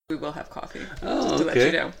we will have coffee. Oh, just to okay.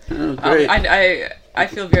 let you know. Oh, great. I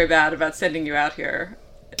feel very bad about sending you out here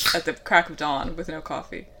at the crack of dawn with no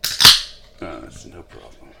coffee. Oh, that's no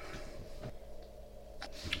problem.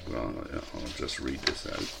 Well, I'll just read this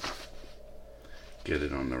out. Get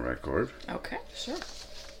it on the record. Okay, sure.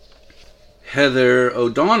 Heather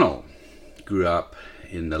O'Donnell grew up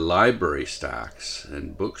in the library stacks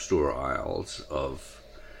and bookstore aisles of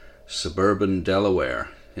suburban Delaware.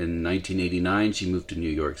 In 1989, she moved to New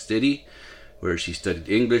York City, where she studied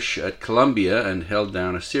English at Columbia and held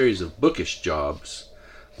down a series of bookish jobs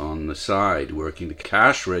on the side, working the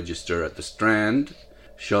cash register at the Strand,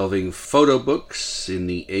 shelving photo books in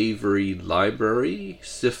the Avery Library,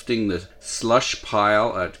 sifting the slush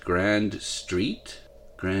pile at Grand Street.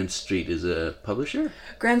 Grand Street is a publisher?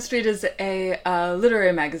 Grand Street is a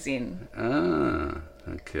literary magazine. Ah,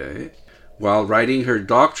 okay. While writing her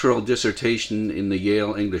doctoral dissertation in the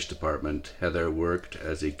Yale English department, Heather worked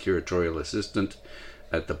as a curatorial assistant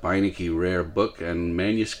at the Beinecke Rare Book and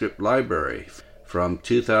Manuscript Library. From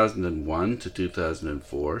 2001 to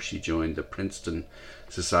 2004, she joined the Princeton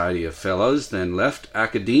Society of Fellows, then left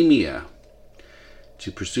academia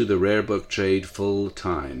to pursue the rare book trade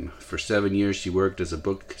full-time. For 7 years, she worked as a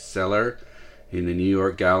bookseller in the New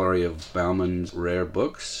York Gallery of Bauman's Rare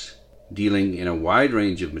Books, dealing in a wide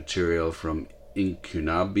range of material from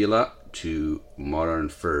incunabula to modern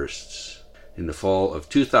firsts. In the fall of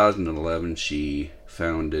 2011, she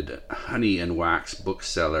founded Honey and Wax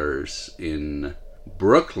Booksellers in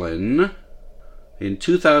Brooklyn. In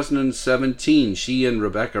 2017, she and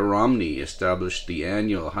Rebecca Romney established the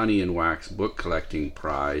annual Honey and Wax Book Collecting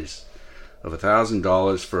Prize of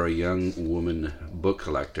 $1,000 for a young woman book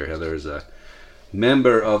collector. Heather is a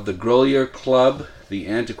member of the Grolier Club, the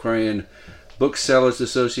Antiquarian Booksellers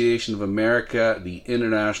Association of America, the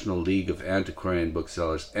International League of Antiquarian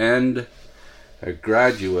Booksellers, and a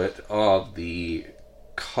graduate of the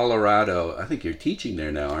Colorado. I think you're teaching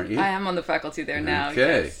there now, aren't you? I am on the faculty there now.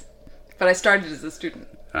 Okay. Yes. But I started as a student.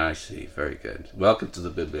 I see. Very good. Welcome to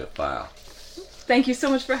the Bibliophile. Thank you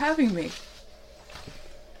so much for having me.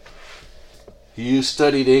 You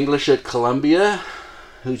studied English at Columbia.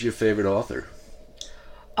 Who's your favorite author?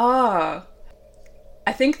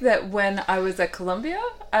 I think that when I was at Columbia,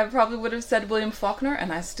 I probably would have said William Faulkner,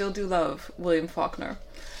 and I still do love William Faulkner.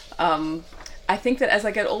 I think that as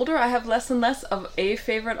I get older, I have less and less of a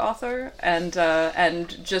favorite author, and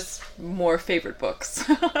just more favorite books.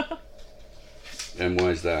 And why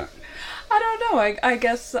is that? I don't know. I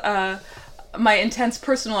guess my intense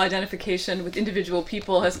personal identification with individual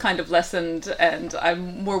people has kind of lessened, and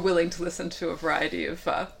I'm more willing to listen to a variety of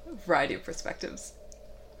perspectives.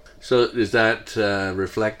 So is that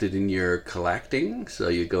reflected in your collecting? So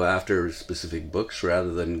you go after specific books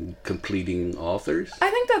rather than completing authors?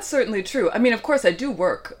 I think that's certainly true. I mean, of course, I do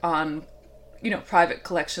work on, private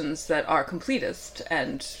collections that are completist,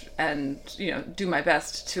 and do my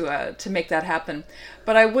best to make that happen.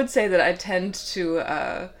 But I would say that I tend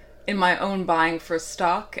to, in my own buying for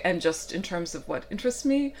stock and just in terms of what interests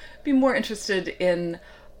me, be more interested in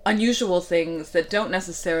unusual things that don't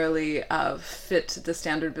necessarily fit the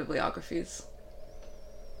standard bibliographies.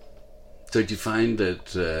 So do you find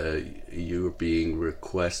that you're being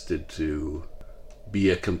requested to be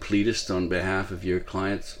a completist on behalf of your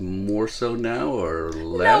clients more so now, or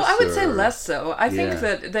less? No, I would say less so. I think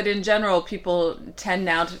that in general people tend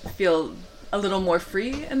now to feel a little more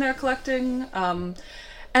free in their collecting.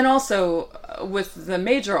 And also, with the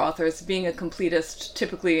major authors, being a completist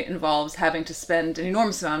typically involves having to spend an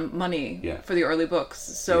enormous amount of money for the early books.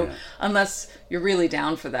 So unless you're really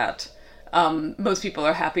down for that, most people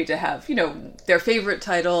are happy to have, their favorite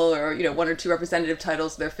title or, one or two representative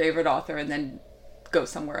titles of their favorite author and then go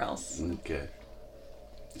somewhere else. Okay.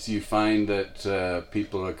 So you find that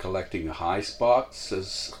people are collecting high spots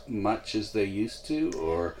as much as they used to,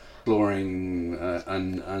 or exploring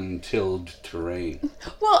untilled terrain?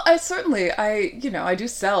 Well, I do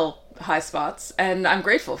sell high spots, and I'm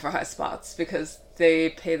grateful for high spots because they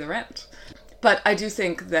pay the rent. But I do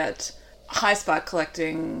think that high spot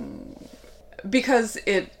collecting, because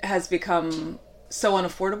it has become so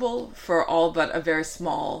unaffordable for all but a very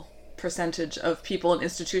small percentage of people and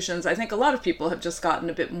institutions, I think a lot of people have just gotten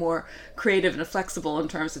a bit more creative and flexible in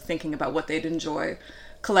terms of thinking about what they'd enjoy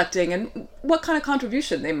collecting and what kind of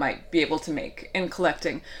contribution they might be able to make in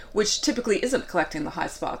collecting, which typically isn't collecting the high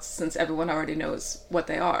spots since everyone already knows what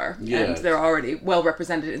they are and they're already well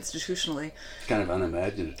represented institutionally. It's kind of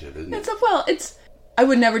unimaginative, isn't it? I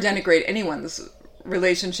would never denigrate anyone's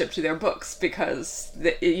relationship to their books because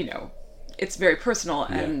it's very personal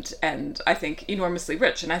and I think enormously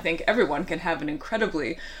rich, and I think everyone can have an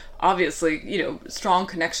incredibly obviously, strong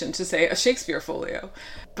connection to, say, a Shakespeare folio.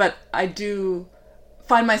 But I do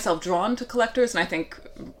find myself drawn to collectors, and I think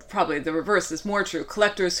probably the reverse is more true.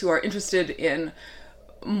 Collectors who are interested in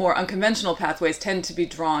more unconventional pathways tend to be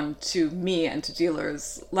drawn to me and to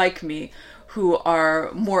dealers like me who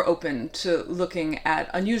are more open to looking at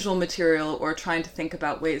unusual material or trying to think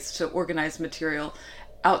about ways to organize material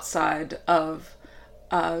outside of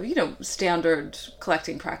standard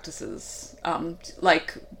collecting practices,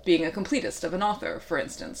 like being a completist of an author, for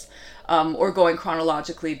instance, or going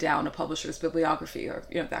chronologically down a publisher's bibliography, or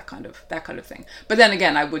that kind of thing. But then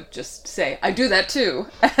again, I would just say I do that too,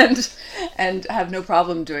 and have no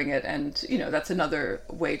problem doing it. And that's another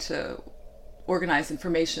way to organize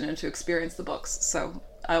information and to experience the books. So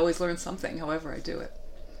I always learn something, however I do it.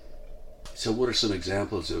 So what are some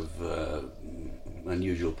examples of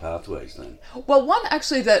unusual pathways then? Well, one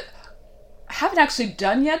actually that I haven't actually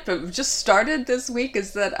done yet, but just started this week,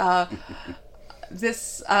 is that at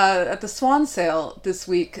the Swan sale this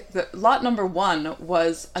week, the lot number 1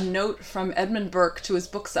 was a note from Edmund Burke to his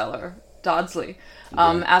bookseller, Dodsley,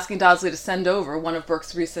 asking Dodsley to send over one of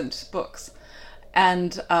Burke's recent books.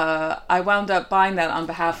 And I wound up buying that on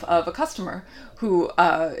behalf of a customer who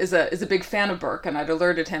is a big fan of Burke, and I'd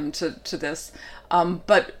alerted him to this.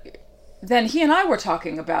 But then he and I were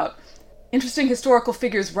talking about interesting historical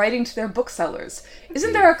figures writing to their booksellers.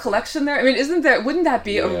 Isn't there a collection there? I mean, wouldn't that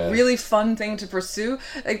be a really fun thing to pursue?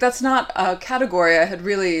 Like, that's not a category I had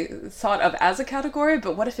really thought of as a category,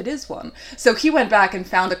 but what if it is one? So he went back and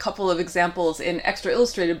found a couple of examples in extra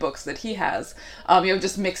illustrated books that he has,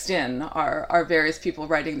 just mixed in are various people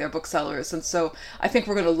writing their booksellers. And so I think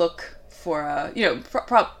we're going to look for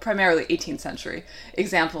primarily 18th century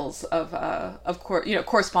examples of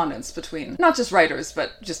correspondence between not just writers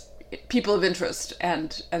but just people of interest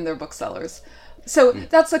and their booksellers. So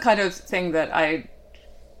that's the kind of thing that I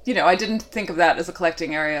didn't think of that as a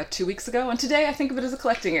collecting area 2 weeks ago, and today I think of it as a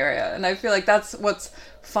collecting area. And I feel like that's what's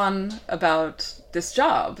fun about this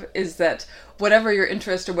job, is that whatever your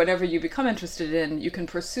interest or whatever you become interested in, you can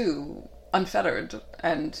pursue unfettered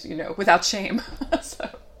and without shame. So.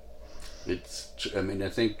 I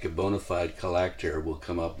think a bona fide collector will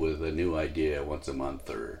come up with a new idea once a month,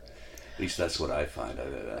 or at least that's what I find.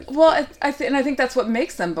 I think that's what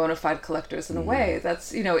makes them bona fide collectors in a way.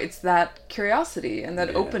 That's it's that curiosity and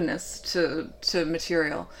that openness to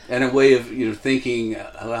material, and a way of thinking,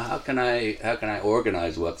 how can I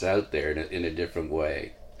organize what's out there in a different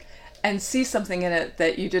way, and see something in it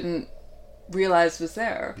that you didn't realize was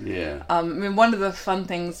there. One of the fun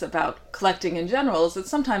things about collecting in general is that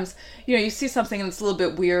sometimes you see something and it's a little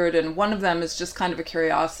bit weird, and one of them is just kind of a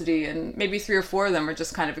curiosity, and maybe 3 or 4 of them are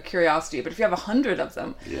just kind of a curiosity. But if you have 100 of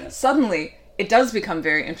them, suddenly it does become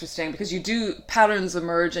very interesting, because patterns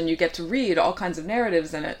emerge, and you get to read all kinds of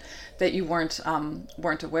narratives in it that you weren't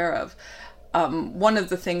aware of. One of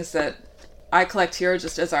the things that I collect here,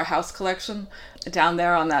 just as our house collection, down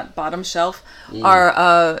there on that bottom shelf,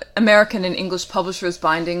 are American and English publishers'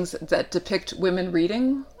 bindings that depict women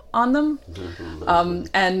reading on them.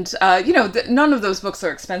 None of those books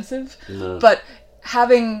are expensive, but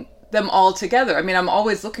having them all together, I'm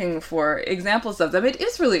always looking for examples of them. It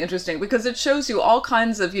is really interesting because it shows you all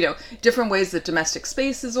kinds of, different ways that domestic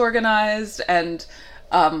space is organized, and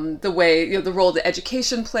the way, the role that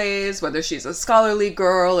education plays, whether she's a scholarly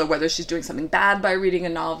girl or whether she's doing something bad by reading a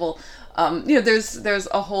novel. There's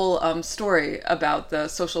a whole story about the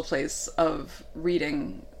social place of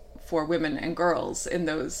reading for women and girls in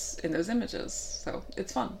those images. So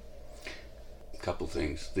it's fun. A couple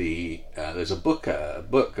things. There's a book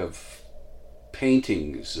of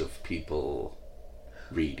paintings of people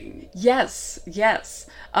reading. Yes.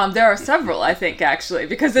 There are several, I think, actually,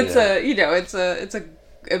 because it's it's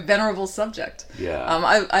a venerable subject.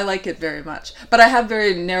 I like it very much, but I have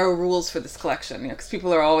very narrow rules for this collection, because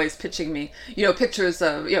people are always pitching me pictures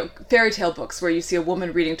of fairy tale books where you see a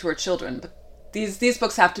woman reading to her children, but these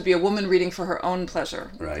books have to be a woman reading for her own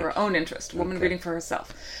pleasure, for her own interest, a woman reading for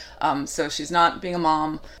herself. So she's not being a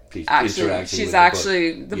mom. The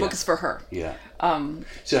book is for her.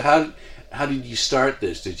 So how did you start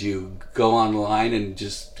this? Did you go online and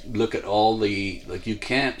just look at all you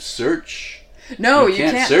can't search? No, you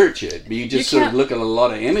can't search it. But you just sort of look at a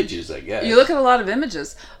lot of images, I guess. You look at a lot of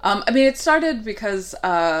images. It started because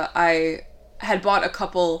I had bought a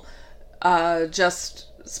couple just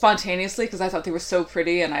spontaneously because I thought they were so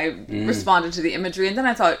pretty, and I responded to the imagery. And then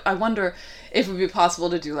I thought, I wonder if it would be possible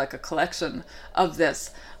to do like a collection of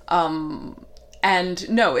this. And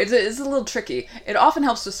no, it is a little tricky. It often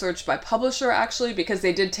helps to search by publisher, actually, because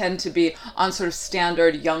they did tend to be on sort of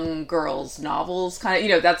standard young girls novels. Kind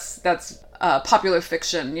of, that's popular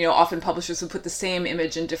fiction, often publishers would put the same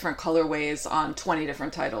image in different colorways on 20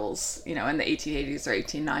 different titles, in the 1880s or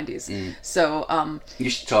 1890s. So you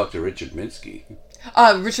should talk to Richard Minsky.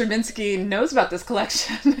 Richard Minsky knows about this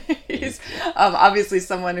collection. He's obviously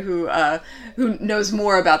someone who knows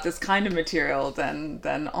more about this kind of material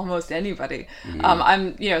than almost anybody.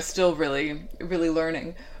 I'm still really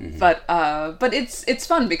learning, but it's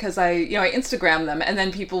fun because I Instagram them, and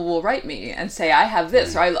then people will write me and say I have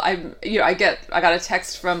this, or I got a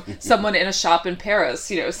text from someone in a shop in Paris,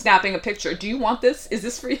 snapping a picture. Do you want this? Is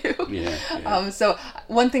this for you? So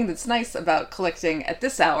one thing that's nice about collecting at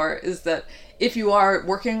this hour is that if you are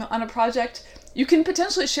working on a project, you can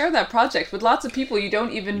potentially share that project with lots of people you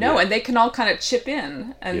don't even know, and they can all kind of chip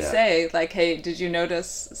in and say, like, hey, did you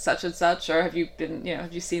notice such and such, or have you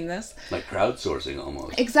seen this? Like crowdsourcing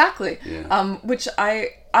almost. Exactly. Which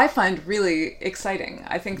I find really exciting.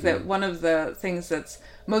 I think that one of the things that's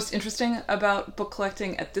most interesting about book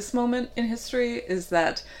collecting at this moment in history is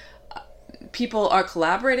that people are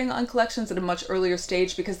collaborating on collections at a much earlier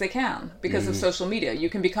stage because of social media. You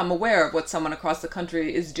can become aware of what someone across the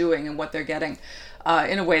country is doing and what they're getting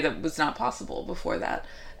in a way that was not possible before that.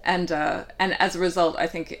 And as a result, I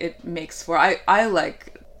think it makes for I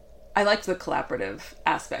like the collaborative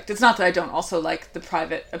aspect. It's not that I don't also like the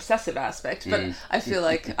private obsessive aspect, but I feel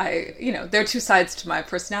like there are two sides to my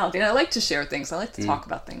personality, and I like to share things. I like to talk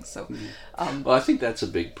about things. So, well, I think that's a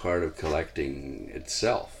big part of collecting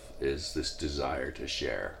itself, is this desire to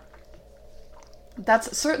share.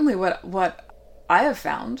 That's certainly what I have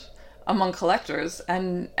found among collectors,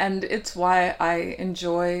 and it's why I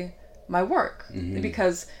enjoy my work,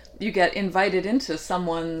 because you get invited into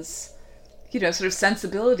someone's sort of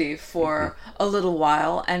sensibility for a little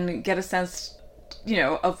while and get a sense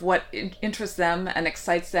of what interests them and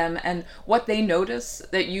excites them and what they notice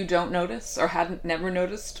that you don't notice or hadn't never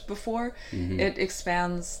noticed before. It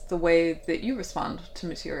expands the way that you respond to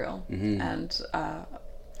material. And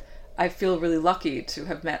I feel really lucky to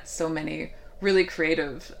have met so many really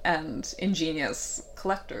creative and ingenious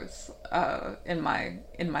collectors in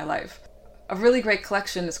my life. A really great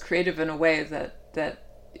collection is creative in a way that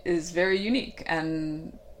is very unique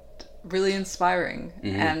and really inspiring.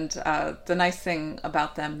 And the nice thing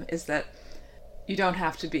about them is that you don't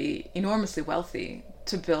have to be enormously wealthy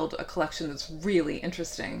to build a collection that's really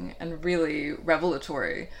interesting and really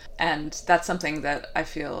revelatory. And that's something that I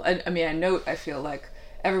feel, I feel like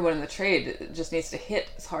everyone in the trade just needs to hit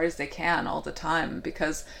as hard as they can all the time,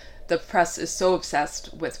 because the press is so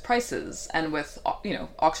obsessed with prices and with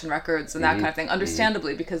auction records and that kind of thing,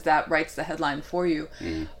 understandably, because that writes the headline for you.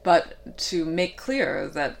 But to make clear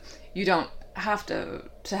that you don't have to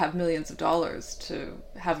have millions of dollars to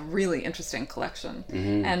have a really interesting collection.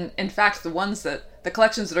 And in fact, the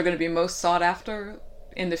collections that are going to be most sought after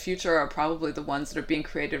in the future are probably the ones that are being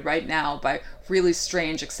created right now by really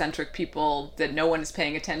strange, eccentric people that no one is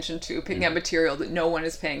paying attention to, picking up material that no one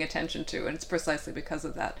is paying attention to. And it's precisely because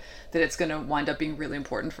of that it's going to wind up being really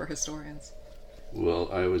important for historians. Well,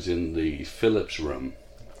 I was in the Phillips room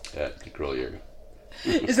at the Grolier.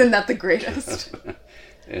 Isn't that the greatest?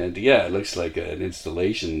 And yeah, it looks like an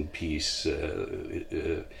installation piece.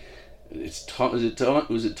 Was it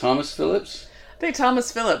Thomas Phillips? I think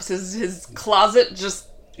Thomas Phillips, his closet just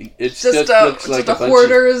looks like a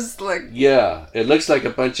hoarder's yeah, it looks like a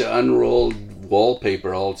bunch of unrolled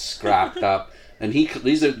wallpaper all scrapped up. And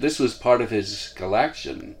this was part of his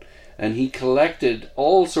collection, and he collected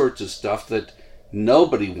all sorts of stuff that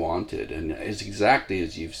nobody wanted. And it's exactly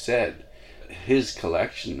as you've said, his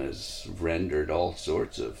collection has rendered all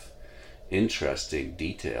sorts of interesting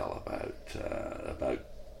detail about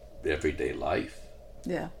everyday life.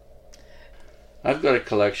 Yeah. I've got a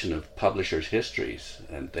collection of publishers' histories,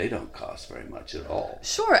 and they don't cost very much at all.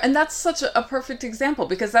 Sure, and that's such a perfect example,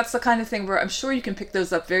 because that's the kind of thing where I'm sure you can pick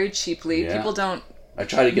those up very cheaply. Yeah. People don't I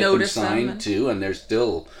try to get them notice signed too, and they're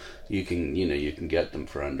still, you can get them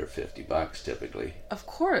for under $50 typically. Of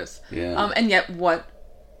course. Yeah. And yet, what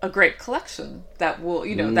a great collection that will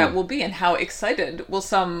that will be, and how excited will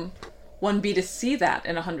someone be to see that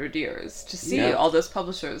in 100 years, to see all those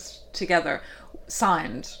publishers together,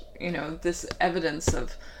 signed. This evidence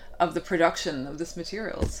of the production of this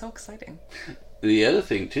material. It's so exciting. The other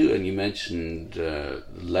thing too, and you mentioned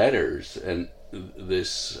letters, and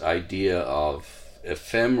this idea of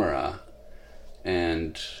ephemera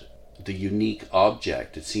and the unique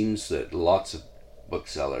object. It seems that lots of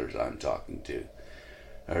booksellers I'm talking to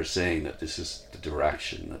are saying that this is the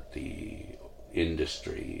direction that the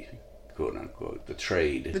industry quote unquote, the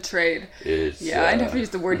trade. The trade. Is, yeah, I never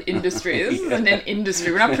use the word industry. This isn't an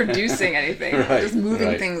industry. We're not producing anything. Right, We're just moving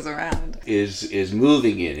right. things around. Is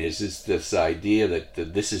moving in, is this idea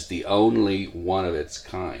that this is the only one of its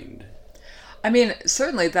kind. I mean,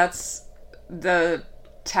 certainly that's the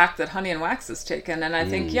tack that Honey and Wax has taken. And I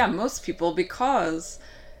think, yeah, most people, because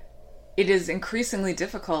it is increasingly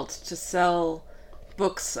difficult to sell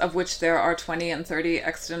books of which there are 20 and 30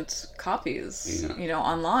 extant copies, Yeah. you know,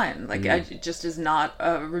 online. Like, it just is not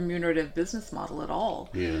a remunerative business model at all.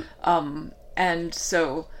 Yeah. And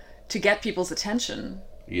so to get people's attention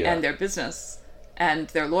and their business and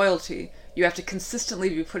their loyalty, you have to consistently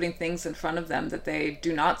be putting things in front of them that they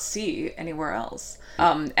do not see anywhere else.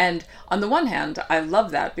 And on the one hand, I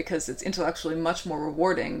love that because it's intellectually much more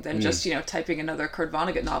rewarding than just, you know, typing another Kurt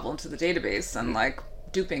Vonnegut novel into the database and like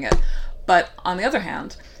duping it. But on the other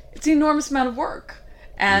hand, it's an enormous amount of work.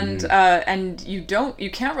 And you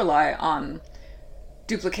can't rely on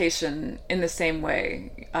duplication in the same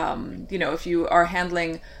way. You know, if you are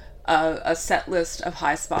handling a set list of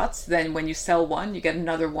high spots, then when you sell one, you get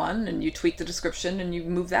another one, and you tweak the description and you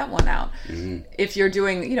move that one out. If you're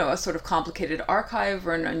doing, you know, a sort of complicated archive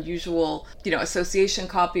or an unusual, you know, association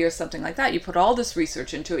copy or something like that, you put all this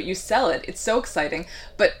research into it, you sell it, it's so exciting,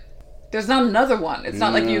 but there's not another one. It's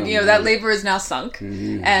not like you know, that labor is now sunk,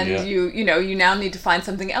 and you know, you now need to find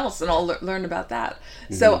something else and all learn about that.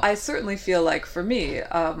 So I certainly feel like for me,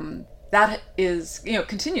 that is, you know,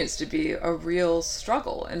 continues to be a real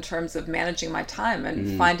struggle in terms of managing my time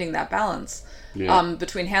and finding that balance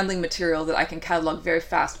between handling material that I can catalog very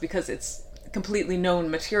fast because it's completely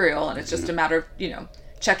known material and it's just a matter of, you know,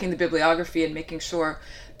 checking the bibliography and making sure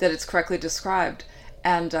that it's correctly described,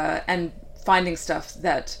 and finding stuff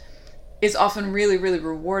that is often really, really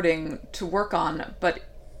rewarding to work on, but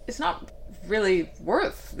it's not really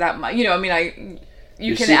worth that much. You know, I mean,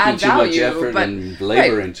 you can add value, too much effort but and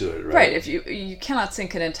labor into it, right? Right. If you cannot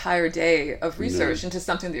sink an entire day of research into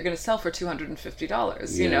something that you're going to sell for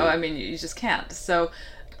 $250, you know, I mean, you just can't. So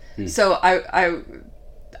I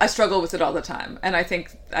struggle with it all the time, and I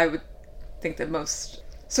would think that most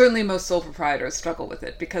sole proprietors struggle with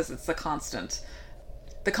it because it's the constant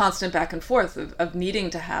back and forth of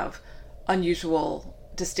needing to have unusual,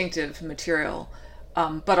 distinctive material,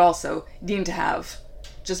 but also needing to have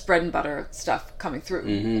just bread and butter stuff coming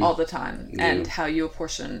through all the time, and how you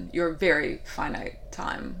apportion your very finite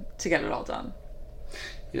time to get it all done.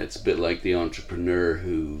 Yeah, it's a bit like the entrepreneur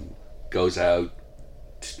who goes out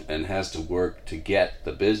and has to work to get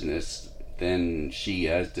the business, then she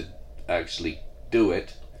has to actually do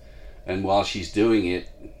it, and while she's doing it,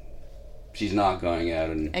 she's not going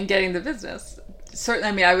out and getting the business. Certainly,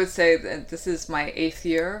 I mean, I would say that this is my 8th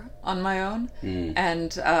year on my own,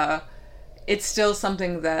 and it's still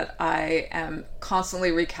something that I am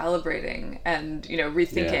constantly recalibrating and, you know,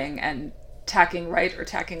 rethinking and tacking right or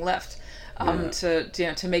tacking left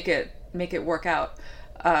to make it work out.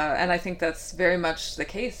 And I think that's very much the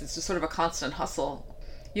case. It's just sort of a constant hustle.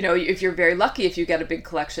 You know, if you're very lucky if you get a big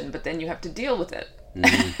collection, but then you have to deal with it.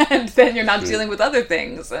 And then you're not dealing with other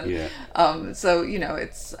things. And so, you know,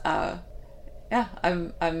 it's I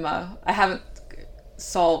haven't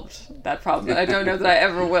solved that problem, and I don't know that I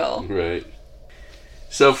ever will. Right.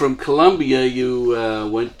 So from Columbia, you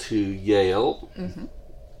went to Yale,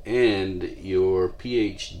 and your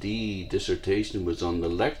PhD dissertation was on the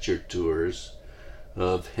lecture tours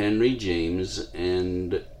of Henry James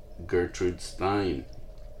and Gertrude Stein.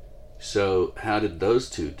 So how did those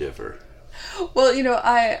two differ? Well, you know,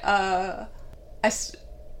 I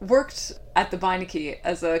worked at the Beinecke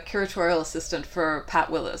as a curatorial assistant for Pat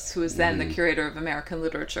Willis, who was then the curator of American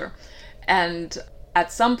literature. And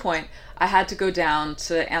at some point, I had to go down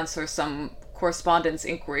to answer some correspondence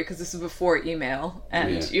inquiry, because this is before email,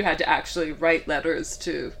 and you had to actually write letters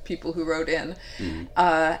to people who wrote in.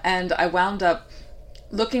 And I wound up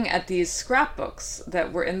looking at these scrapbooks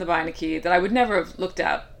that were in the Beinecke that I would never have looked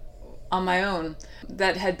at on my own,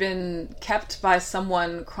 that had been kept by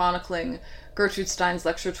someone chronicling Gertrude Stein's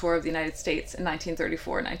lecture tour of the United States in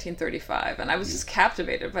 1934, 1935. And I was just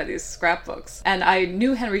captivated by these scrapbooks. And I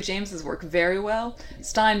knew Henry James's work very well,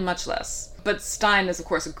 Stein much less. But Stein is, of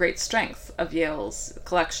course, a great strength of Yale's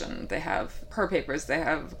collection. They have her papers, they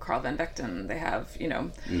have Carl van Vechten, they have, you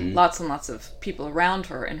know, lots and lots of people around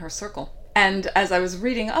her in her circle. And as I was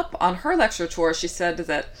reading up on her lecture tour, she said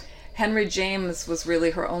that Henry James was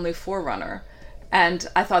really her only forerunner. And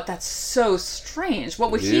I thought, that's so strange.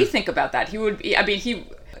 What would he think about that? He would be, I mean,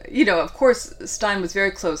 you know, of course, Stein was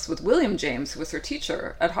very close with William James, who was her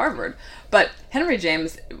teacher at Harvard. But Henry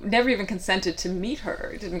James never even consented to meet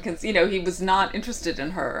her. He was not interested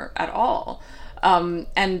in her at all.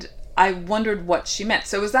 And I wondered what she meant.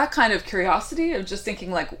 So it was that kind of curiosity of just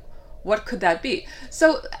thinking, like, what could that be?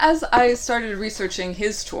 So as I started researching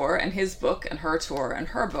his tour and his book and her tour and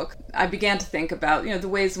her book, I began to think about, the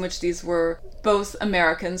ways in which these were both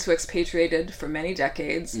Americans who expatriated for many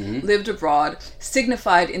decades, lived abroad,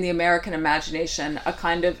 signified in the American imagination a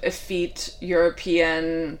kind of effete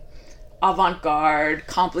European avant-garde,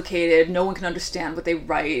 complicated, no one can understand what they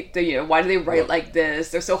write. Why do they write like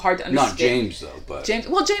this? They're so hard to understand. Not James, though, but...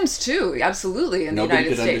 James too, absolutely, in the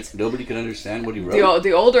United States. Nobody could understand what he wrote?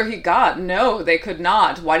 The older he got, no, they could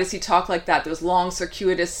not. Why does he talk like that? Those long,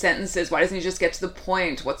 circuitous sentences. Why doesn't he just get to the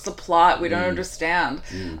point? What's the plot? We don't understand.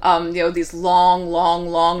 These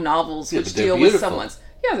long novels which deal with someone's...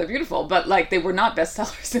 Yeah, they're beautiful, but they were not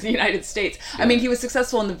bestsellers in the United States. Yeah. I mean, he was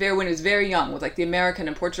successful when he was very young with The American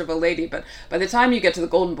and Portrait of a Lady, but by the time you get to The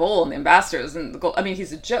Golden Bowl and The Ambassadors and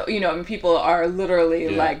he's a joke. People are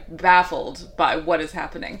literally baffled by what is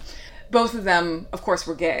happening. Both of them, of course,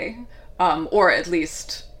 were gay, or at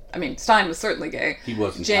least. Stein was certainly gay. He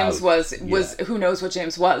wasn't. James was. Who knows what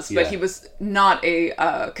James was? But he was not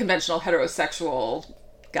a conventional heterosexual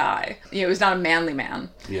guy. He was not a manly man.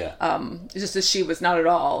 Yeah. Just as she was not at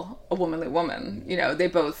all a womanly woman. They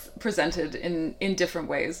both presented in different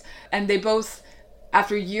ways. And they both,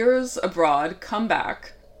 after years abroad, come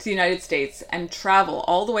back to the United States and travel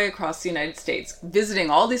all the way across the United States, visiting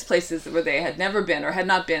all these places where they had never been or had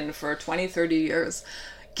not been for 20, 30 years,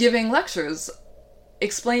 giving lectures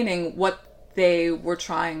explaining what they were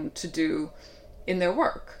trying to do in their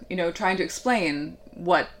work, trying to explain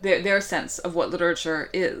what their sense of what literature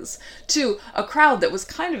is to a crowd that was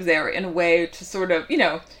kind of there in a way to sort of,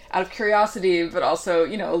 out of curiosity, but also,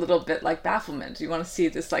 a little bit bafflement. You want to see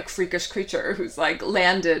this freakish creature who's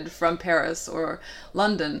landed from Paris or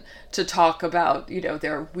London to talk about,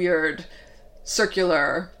 their weird,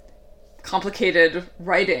 circular, complicated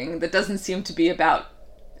writing that doesn't seem to be about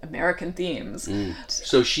American themes.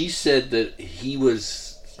 So she said that he was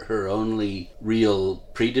her only real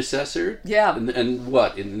predecessor? Yeah. And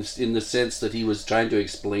what? In the sense that he was trying to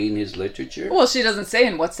explain his literature? Well, she doesn't say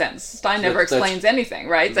in what sense. Stein never explains anything,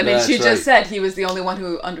 right? She just said he was the only one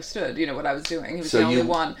who understood, what I was doing. He was the only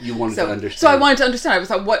one. You wanted to understand. So I wanted to understand. I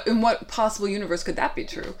thought, in what possible universe could that be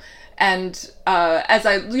true? And as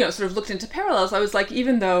I, sort of looked into parallels, I was like,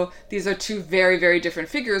 even though these are two very, very different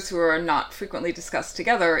figures who are not frequently discussed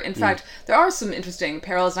together, in fact, there are some interesting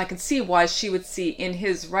parallels, and I can see why she would see in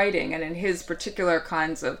his writing and in his particular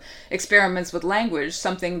kinds of experiments with language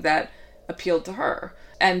something that appealed to her.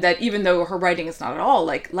 And that even though her writing is not at all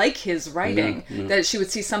like his writing, that she would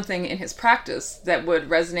see something in his practice that would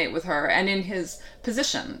resonate with her, and in his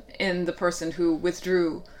position, in the person who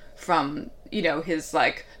withdrew from his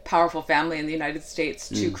powerful family in the United States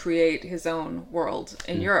to create his own world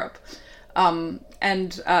in Europe.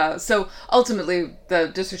 So ultimately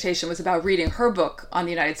the dissertation was about reading her book on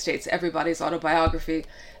the United States, Everybody's Autobiography,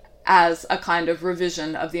 as a kind of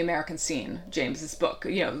revision of the American scene, James's book,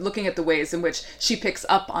 looking at the ways in which she picks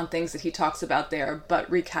up on things that he talks about there,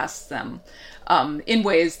 but recasts them in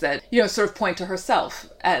ways that, sort of point to herself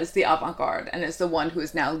as the avant-garde and as the one who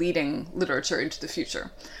is now leading literature into the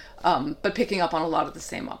future. But picking up on a lot of the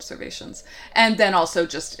same observations. And then also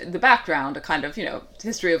just the background, a kind of,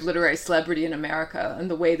 history of literary celebrity in America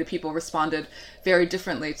and the way that people responded very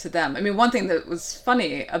differently to them. One thing that was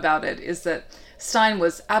funny about it is that Stein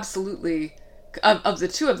was absolutely, of the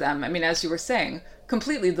two of them, as you were saying,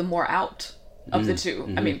 completely the more out of the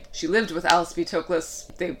two. She lived with Alice B.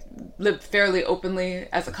 Toklas. They lived fairly openly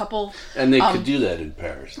as a couple. And they could do that in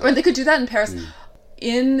Paris. Or they could do that in Paris.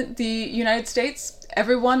 In the United States,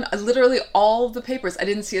 everyone, literally all the papers, I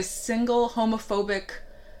didn't see a single homophobic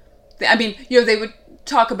thing. They would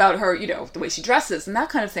talk about her, the way she dresses and that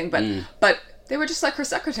kind of thing, but they were just like her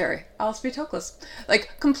secretary, Alice B. Toklas.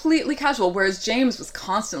 Completely casual, whereas James was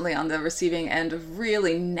constantly on the receiving end of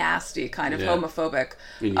really nasty kind of homophobic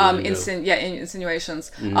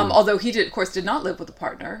insinuations. Although he did not live with a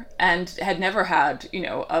partner and had never had,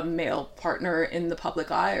 a male partner in the public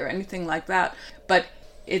eye or anything like that. But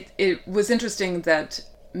it was interesting that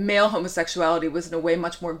male homosexuality was in a way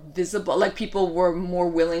much more visible. People were more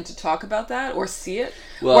willing to talk about that or see it.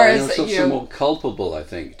 Well, whereas, it's also more culpable, I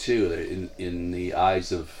think, too, in the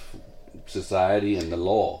eyes of society and the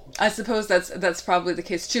law. I suppose that's probably the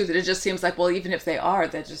case too. That it just seems like, well, even if they are,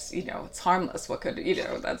 they're just it's harmless. What could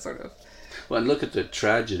that sort of. Well, and look at the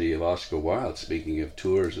tragedy of Oscar Wilde, speaking of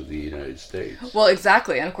tours of the United States. Well,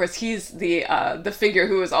 exactly. And of course, he's the figure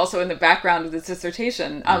who was also in the background of this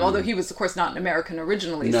dissertation, although he was, of course, not an American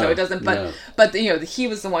originally, so it doesn't, but he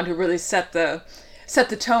was the one who really set the set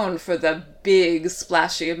the tone for the big,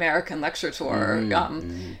 splashy American lecture tour.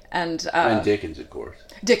 And Dickens, of course.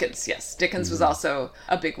 Dickens, yes. Dickens was also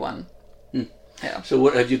a big one. Yeah. So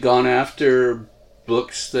what have you gone after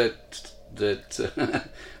books that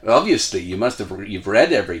obviously you've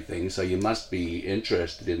read everything, so you must be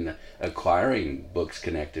interested in acquiring books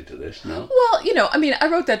connected to this, no? Well, I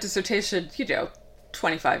wrote that dissertation,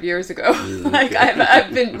 25 years ago. Like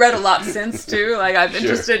I've been read a lot since too. Like I'm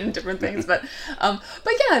interested in different things, but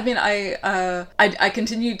yeah, I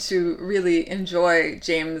continue to really enjoy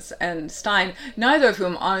James and Stein, neither of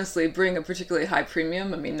whom honestly bring a particularly high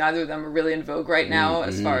premium. I mean, neither of them are really in vogue right now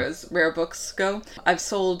as far as rare books go. I've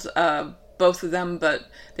sold both of them, but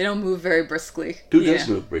they don't move very briskly. Who does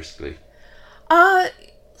move briskly? Let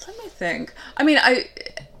me think. I mean,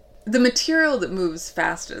 the material that moves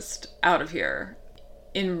fastest out of here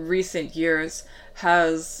in recent years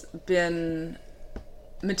has been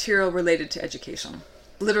material related to education.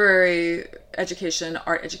 Literary education,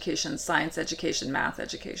 art education, science education, math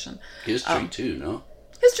education. History too, no?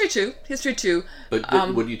 History too. But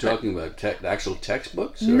what are you talking about? Actual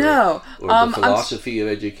textbooks? Or, no. Or the philosophy of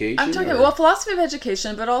education? I'm talking about philosophy of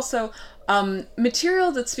education, but also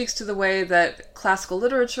material that speaks to the way that classical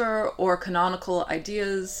literature or canonical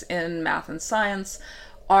ideas in math and science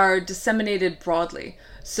are disseminated broadly.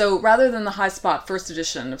 So rather than the high spot first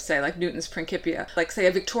edition of, say, like Newton's Principia, like, say,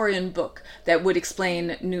 a Victorian book that would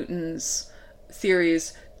explain Newton's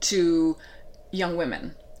theories to young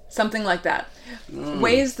women, something like that.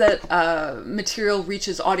 Ways that material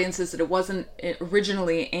reaches audiences that it wasn't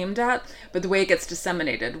originally aimed at, but the way it gets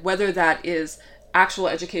disseminated, whether that is actual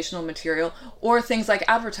educational material or things like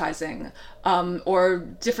advertising or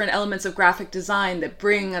different elements of graphic design that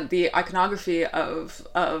bring the iconography of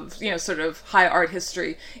sort of high art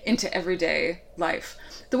history into everyday life.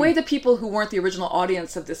 The way that people who weren't the original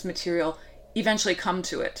audience of this material eventually come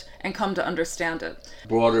to it and come to understand it.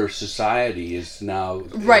 Broader society is now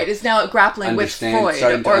grappling with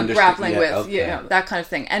Freud or grappling with that kind of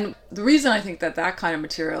thing. And the reason I think that kind of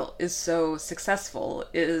material is so successful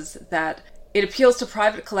is that it appeals to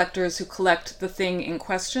private collectors who collect the thing in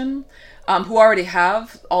question, who already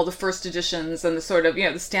have all the first editions and the sort of,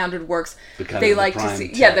 the standard works. They like to see,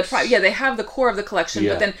 they have the core of the collection,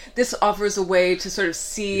 but then this offers a way to sort of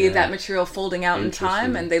see that material folding out in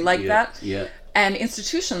time, and they like that. Yeah. And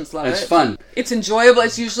institutions love it. It's fun. It's enjoyable.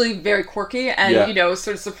 It's usually very quirky and,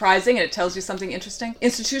 sort of surprising, and it tells you something interesting.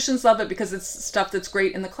 Institutions love it because it's stuff that's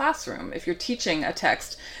great in the classroom. If you're teaching a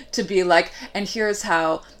text, to be like, and here's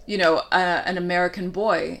how, an American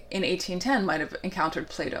boy in 1810 might have encountered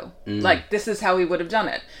Plato. Like, this is how he would have done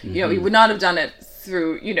it. He would not have done it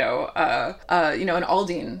through, an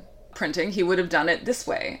Aldine printing. He would have done it this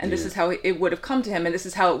way, and this is how it would have come to him, and this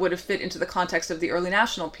is how it would have fit into the context of the early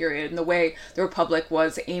national period and the way the Republic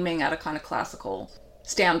was aiming at a kind of classical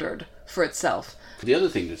standard for itself. The other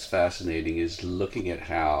thing that's fascinating is looking at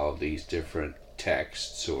how these different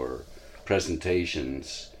texts or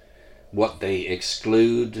presentations, what they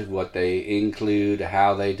exclude, what they include,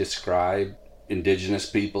 how they describe indigenous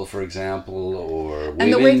people, for example, or women,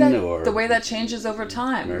 and the way that changes over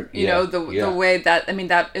time. The way that,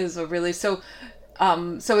 that is a really so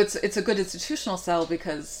it's a good institutional cell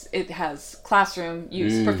because it has classroom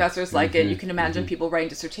use. Professors like it. You can imagine people writing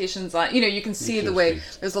dissertations on. You can see the way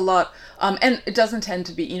there's a lot, and it doesn't tend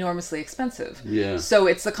to be enormously expensive. Yeah. So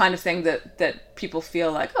it's the kind of thing that people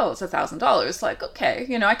feel like, oh, it's $1,000. Like, okay,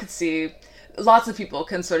 I could see. Lots of people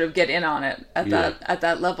can sort of get in on it at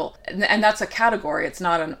that level, and that's a category. It's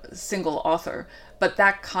not a single author, but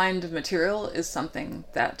that kind of material is something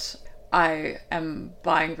that I am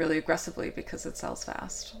buying really aggressively because it sells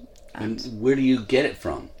fast. And where do you get it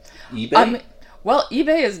from? eBay?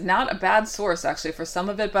 eBay is not a bad source actually for some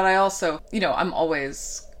of it, but I also, I'm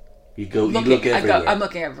always. You look everywhere. I'm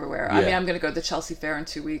looking everywhere. Yeah. I'm going to go to the Chelsea Fair in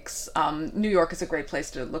 2 weeks. New York is a great place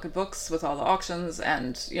to look at books with all the auctions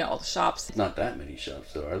and, all the shops. Not that many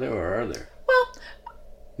shops, though, are there, or are there? Well...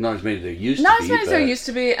 Not as many as there used to be. Not as many as there used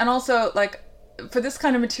to be, and also, like, for this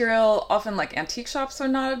kind of material, often, like, antique shops are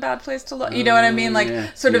not a bad place to look. You know what I mean? Like,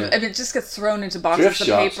 it just gets thrown into boxes thrift of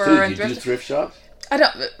shops paper. Too. And do you do thrift shops?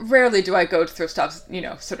 Rarely do I go to thrift shops,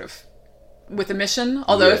 with a mission.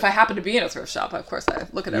 Although if I happen to be in a thrift shop, of course I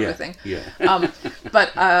look at everything.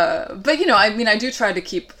 But I do try to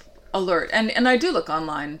keep alert, and I do look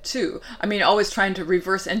online too. Always trying to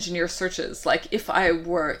reverse engineer searches. Like if I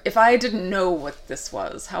didn't know what this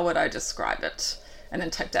was, how would I describe it? And then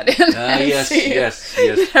type that in. Yes.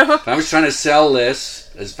 If I was trying to sell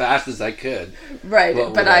this as fast as I could. Right,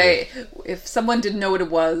 but if someone didn't know what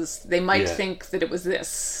it was, they might think that it was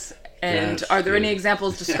this. And That's are there any good.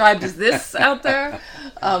 examples described as this out there?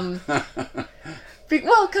 Well,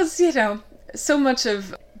 because, so much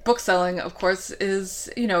of book selling, of course, is,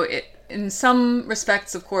 in some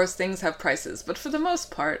respects, of course, things have prices. But for the most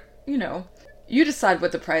part, you decide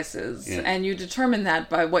what the price is, and you determine that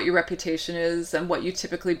by what your reputation is and what you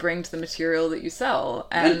typically bring to the material that you sell,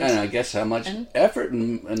 and I guess how much effort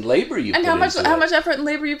and labor you put into it. How much effort and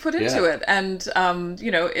labor you put into it, and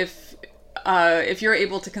if you're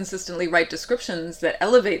able to consistently write descriptions that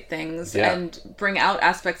elevate things and bring out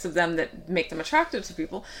aspects of them that make them attractive to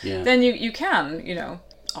people, then you can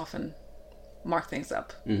often mark things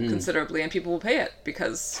up considerably, and people will pay it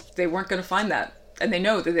because they weren't going to find that, and they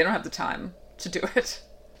know that they don't have the time to do it.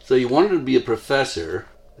 So you wanted to be a professor,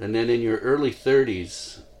 and then in your early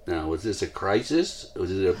 30s, now, was this a crisis?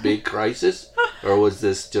 Was it a big crisis? Or was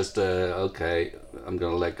this just okay, I'm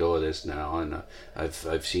going to let go of this now, and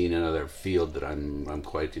I've seen another field that I'm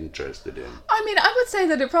quite interested in? I mean, I would say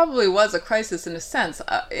that it probably was a crisis in a sense,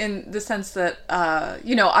 in the sense that,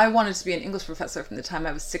 I wanted to be an English professor from the time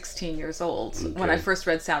I was 16 years old, when I first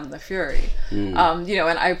read Sound and the Fury. And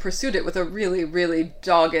I pursued it with a really, really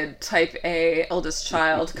dogged type A, eldest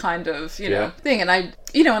child kind of, thing. And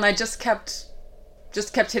I just kept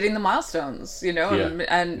hitting the milestones,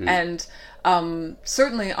 and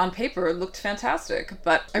certainly on paper it looked fantastic,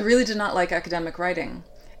 but I really did not like academic writing,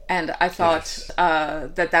 and I thought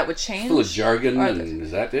that would change. Full of jargon, and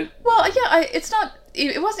is that it? Well, yeah,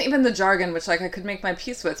 it wasn't even the jargon, which I could make my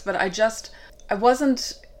peace with, but I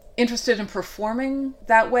wasn't interested in performing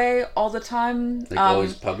that way all the time. Like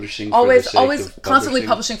always publishing always for the sake of constantly publishing?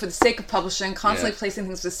 Publishing for the sake of publishing, constantly placing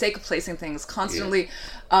things for the sake of placing things, constantly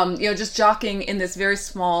just jockeying in this very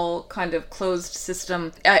small kind of closed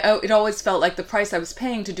system. It always felt like the price I was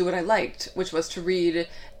paying to do what I liked, which was to read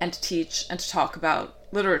and to teach and to talk about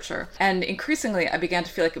literature. And increasingly I began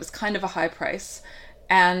to feel like it was kind of a high price,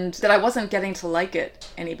 and that I wasn't getting to like it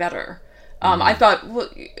any better. I thought, well,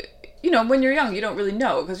 when you're young, you don't really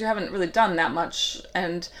know because you haven't really done that much.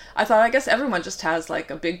 And I thought, I guess everyone just has like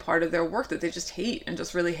a big part of their work that they just hate and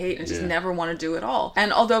just really hate and just never want to do at all.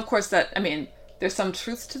 And although, of course, there's some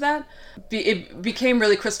truth to that, it became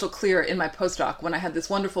really crystal clear in my postdoc when I had this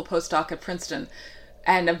wonderful postdoc at Princeton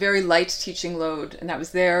and a very light teaching load, and I was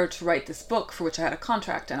there to write this book for which I had a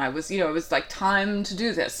contract, and I was, it was like time to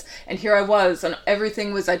do this, and here I was, and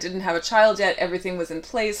everything was, I didn't have a child yet, everything was in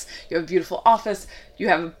place, you have a beautiful office, you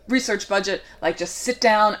have a research budget, like just sit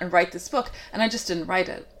down and write this book, and I just didn't write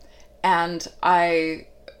it, and I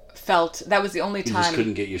felt that was the only time. You just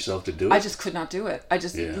couldn't get yourself to do it? I just could not do it. I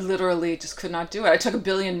just literally just could not do it. I took 1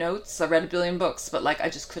 billion notes, I read 1 billion books, but I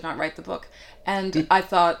just could not write the book, and I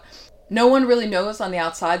thought, no one really knows on the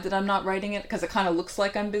outside that I'm not writing it because it kind of looks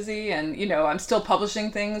like I'm busy and, I'm still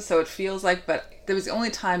publishing things, so it feels like, but there was the only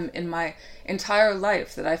time in my entire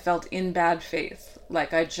life that I felt in bad faith.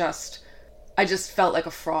 Like I just felt like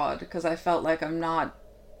a fraud because I felt like I'm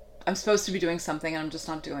supposed to be doing something and I'm just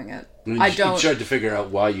not doing it. You tried to figure out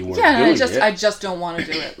why you weren't doing it. I just don't want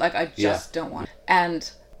to do it. Like I just don't want it.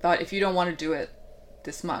 And thought, if you don't want to do it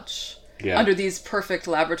this much, under these perfect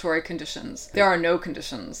laboratory conditions, there are no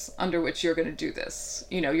conditions under which you're going to do this.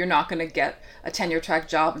 You're not going to get a tenure track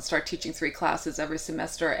job and start teaching 3 classes every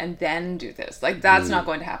semester and then do this. Like that's not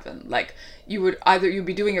going to happen. Like you'd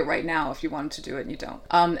be doing it right now if you wanted to do it and you don't.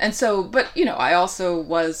 And so, but I also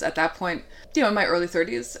was at that point, in my early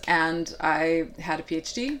 30s, and I had a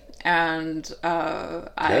PhD, and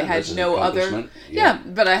I had no other,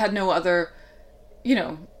 but I had no other,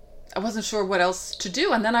 I wasn't sure what else to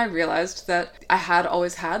do. And then I realized that I had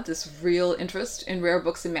always had this real interest in rare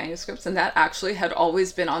books and manuscripts, and that actually had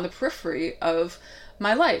always been on the periphery of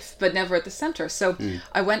my life, but never at the center. So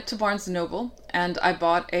I went to Barnes & Noble and I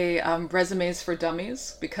bought a Resumes for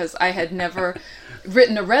Dummies because I had never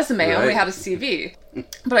written a resume, I only had a CV.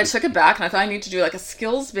 But I took it back and I thought I need to do like a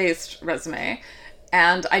skills-based resume,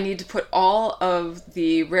 and I need to put all of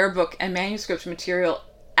the rare book and manuscript material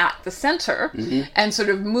at the center and sort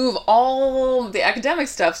of move all the academic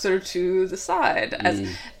stuff sort of to the side.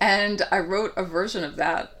 And I wrote a version of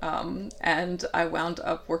that, and I wound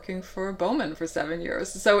up working for Bowman for 7 years.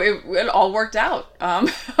 So it all worked out,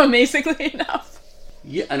 amazingly enough.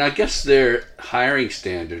 Yeah, and I guess their hiring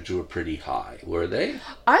standards were pretty high, were they?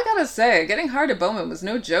 I gotta say, getting hired at Bowman was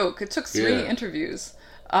no joke. It took 3 interviews.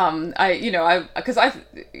 I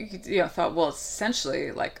thought, well,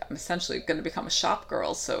 essentially, like, I'm essentially going to become a shop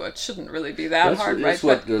girl, so it shouldn't really be that hard, right? That's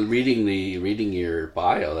what, reading your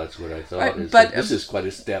bio, that's what I thought. Right, but this is quite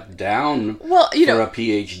a step down for a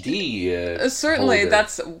PhD certainly, holder.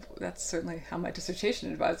 that's certainly how my dissertation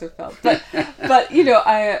advisor felt. But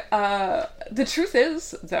the truth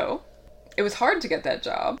is, though, it was hard to get that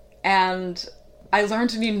job. And I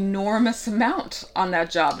learned an enormous amount on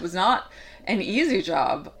that job. It was not an easy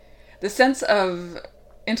job. The sense of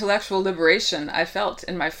intellectual liberation I felt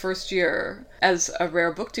in my first year as a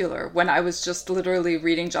rare book dealer, when I was just literally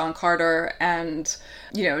reading John Carter and,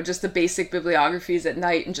 just the basic bibliographies at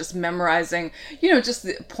night and just memorizing, just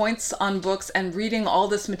the points on books and reading all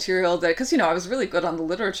this material that, because, I was really good on the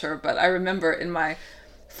literature, but I remember in my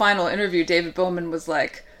final interview, David Bowman was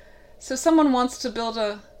like, so someone wants to build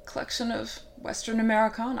a collection of Western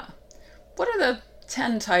Americana. What are the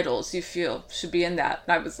 10 titles you feel should be in that?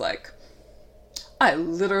 And I was like, I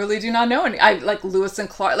literally do not know any. I like Lewis and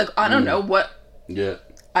Clark. Like, I don't know what. Yeah.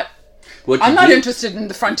 I'm not interested in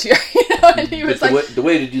the frontier. And he was like, the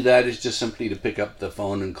way to do that is just simply to pick up the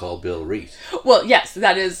phone and call Bill Reese. Well, yes,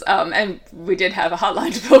 that is, and we did have a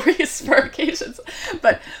hotline to Bill Reese for occasions,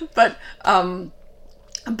 but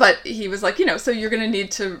he was like, so you're going to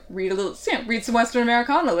need to read read some Western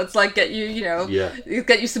Americana. Let's get you,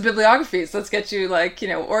 get you some bibliographies. Let's get you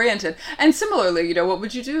oriented. And similarly, what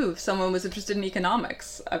would you do if someone was interested in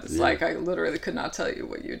economics? I was like, I literally could not tell you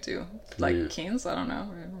what you do. Keynes? I don't know.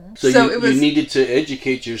 So you needed to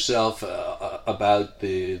educate yourself about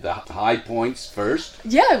the high points first?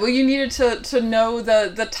 Yeah, well, you needed to know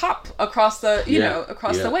the top across the,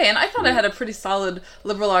 the way. And I thought I had a pretty solid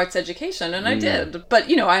liberal arts education, and I did. But,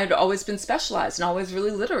 I had always been specialized and always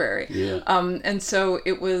really literary. Yeah. And so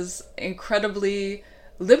it was incredibly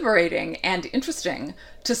liberating and interesting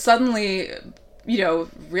to suddenly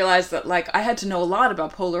realize that I had to know a lot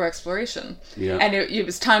about polar exploration. Yeah. And it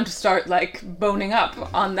was time to start boning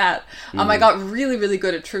up on that. I got really, really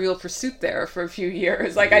good at Trivial Pursuit there for a few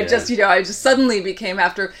years. I just suddenly became,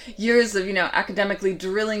 after years of, academically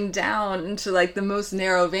drilling down into the most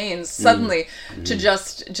narrow veins, suddenly to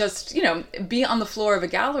just be on the floor of a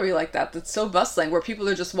gallery like that that's so bustling, where people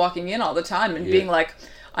are just walking in all the time and being like,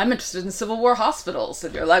 I'm interested in Civil War hospitals.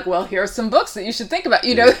 And you're like, well, here are some books that you should think about.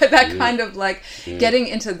 That kind of getting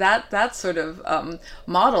into that sort of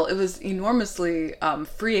model. It was enormously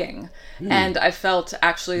freeing. And I felt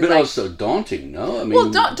actually but also daunting, no? I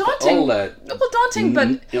mean, daunting. All that daunting,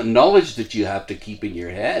 but knowledge that you have to keep in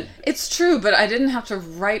your head. It's true, but I didn't have to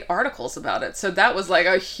write articles about it. So that was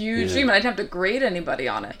a huge dream, and I didn't have to grade anybody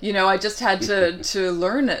on it. I just had to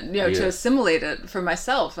learn it, to assimilate it for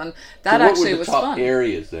myself. And that actually was fun. What were the top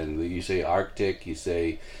areas then? You say Arctic, you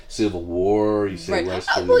say Civil War, you say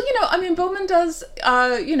Western. Well, Bowman does,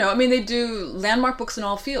 they do landmark books in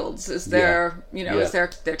all fields is their, is their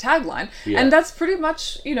tagline. Yeah. And that's pretty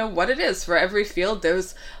much, what it is. For every field,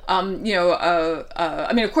 there's, of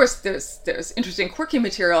course, there's interesting, quirky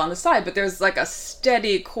material on the side, but there's a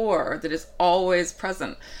steady core that is always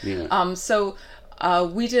present. Yeah. So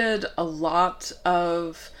we did a lot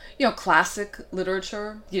of, classic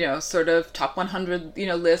literature, sort of top 100,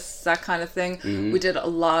 lists, that kind of thing. Mm-hmm. We did a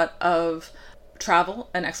lot of travel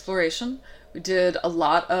and exploration. We did a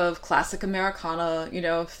lot of classic Americana,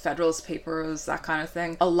 Federalist Papers, that kind of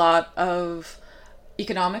thing. A lot of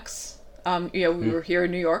economics. We were here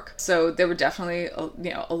in New York, so there were definitely,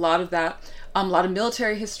 a lot of that. A lot of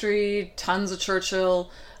military history, tons of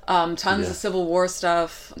Churchill, tons of Civil War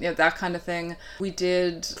stuff, that kind of thing. We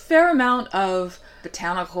did a fair amount of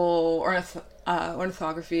botanical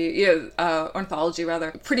ornithology,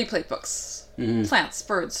 pretty plate books, plants,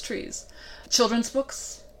 birds, trees, children's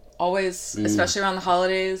books. Always, especially around the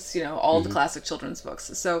holidays, all the classic children's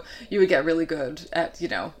books. So you would get really good at,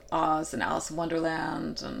 Oz and Alice in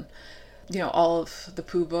Wonderland and, all of the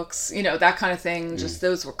Pooh books, that kind of thing. Just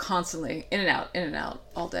those were constantly in and out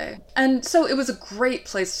all day. And so it was a great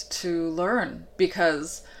place to learn,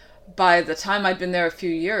 because by the time I'd been there a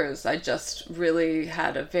few years, I just really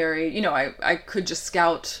had a very, I could just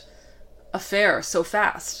scout a fair so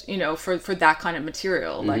fast, for that kind of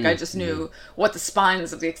material. I just knew what the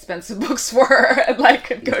spines of the expensive books were, and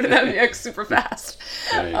could go to them super fast.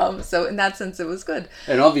 Right. So in that sense, it was good.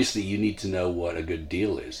 And obviously, you need to know what a good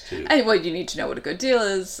deal is too. And you need to know what a good deal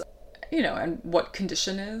is, and what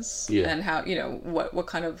condition is, and how, what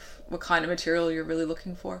kind of material you're really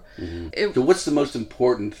looking for. Mm-hmm. So what's the most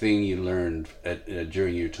important thing you learned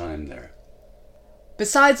during your time there?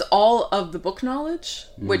 Besides all of the book knowledge,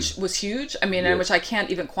 which was huge, and which I can't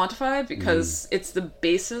even quantify, because it's the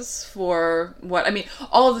basis for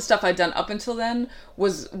all of the stuff I'd done up until then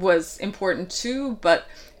was important too, but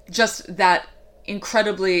just that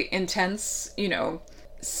incredibly intense,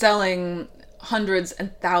 selling hundreds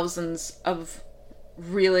and thousands of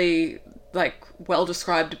really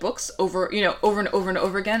well-described books over and over and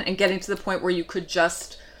over again, and getting to the point where you could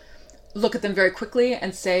just look at them very quickly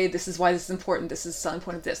and say, this is why this is important, this is the selling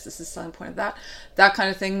point of this is the selling point of that kind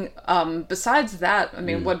of thing. Besides that, I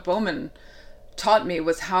mean, what Bowman taught me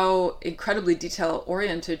was how incredibly detail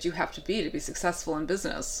oriented you have to be successful in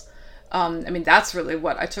business. I mean, that's really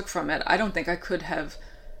what I took from it. I don't think I could have.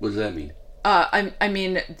 What does that mean? I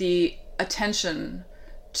mean, the attention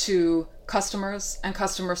to customers and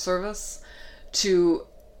customer service, to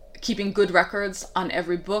keeping good records on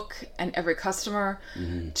every book and every customer,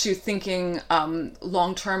 to thinking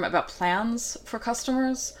long-term about plans for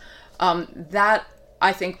customers. That,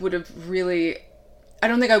 I think, would have really... I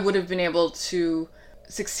don't think I would have been able to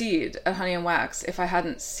succeed at Honey and Wax if I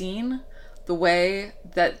hadn't seen the way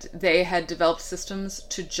that they had developed systems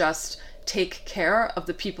to just take care of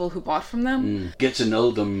the people who bought from them. Get to know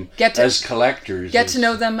them as collectors. Get to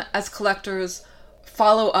know them as collectors,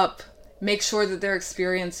 follow up, make sure that their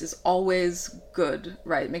experience is always good,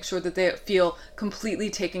 right? Make sure that they feel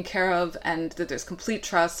completely taken care of and that there's complete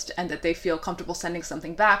trust and that they feel comfortable sending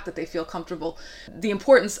something back, that they feel comfortable. The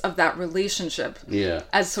importance of that relationship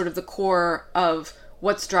as sort of the core of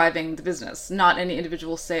what's driving the business, not any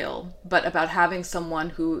individual sale, but about having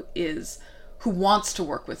someone who wants to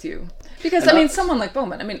work with you. Because, I mean, someone like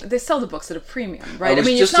Bowman, I mean, they sell the books at a premium, right? I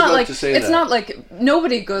mean, it's not like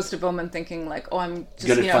nobody goes to Bowman thinking like, oh, I'm just,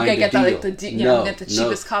 gonna get the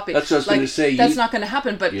cheapest copy. That's what I was going to say. That's not going to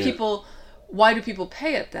happen. But people, why do people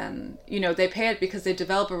pay it then? They pay it because they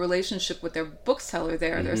develop a relationship with their bookseller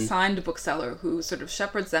there, their assigned bookseller who sort of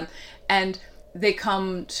shepherds them, and they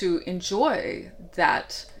come to enjoy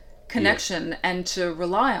that connection and to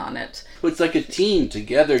rely on it. It's like a team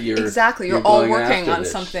together. You're all working on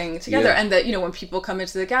something together, and that when people come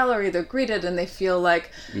into the gallery, they're greeted and they feel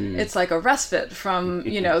like it's like a respite from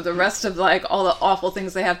the rest of like all the awful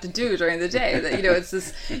things they have to do during the day. That it's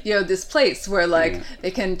this this place where like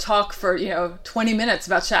they can talk for 20 minutes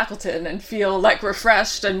about Shackleton and feel like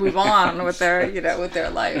refreshed and move on with their with their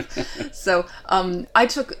life. So I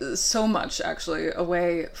took so much actually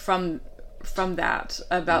away from that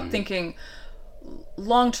about thinking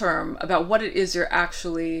long term about what it is you're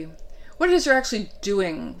actually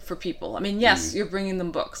doing for people. I mean, yes, you're bringing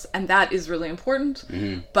them books, and that is really important,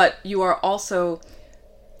 but you are also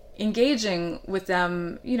engaging with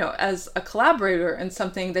them, as a collaborator in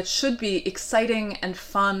something that should be exciting and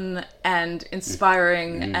fun and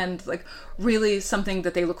inspiring and like really something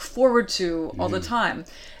that they look forward to all the time.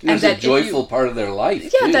 And that a joyful part of their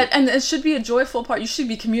life. Yeah, and it should be a joyful part. You should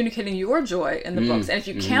be communicating your joy in the books. And if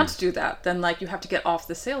you can't do that, then like you have to get off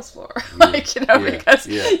the sales floor. Because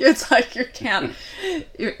it's like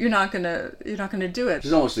you're not gonna do it.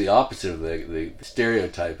 It's almost the opposite of the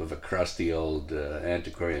stereotype of a crusty old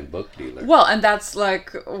antiquarian book dealer. Well, and that's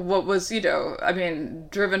like what was,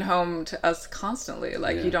 driven home to us constantly.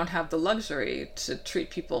 Like you don't have the luxury to treat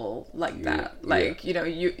people like that.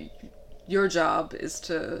 Your job is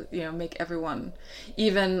to, make everyone,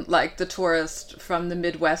 even like the tourist from the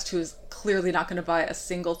Midwest who's clearly not going to buy a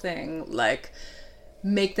single thing, like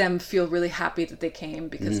make them feel really happy that they came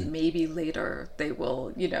because maybe later they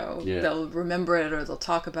will, they'll remember it or they'll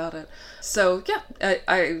talk about it. So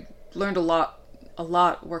I learned a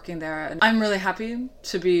lot working there, and I'm really happy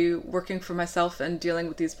to be working for myself and dealing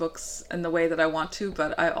with these books in the way that I want to,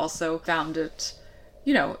 but I also found it,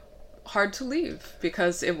 hard to leave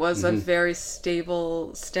because it was a very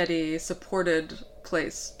stable, steady, supported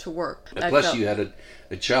place to work. Plus you had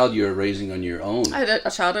a child you were raising on your own. I had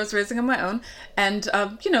a child I was raising on my own, and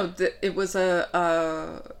it was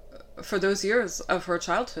for those years of her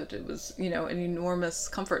childhood, it was an enormous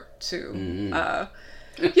comfort to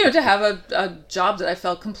to have a job that I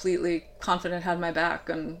felt completely confident had my back,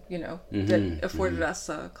 and that afforded us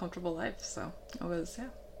a comfortable life. So it was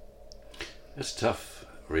That's tough.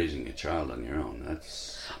 Raising a child on your own.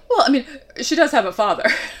 Well, I mean, she does have a father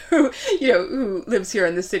who lives here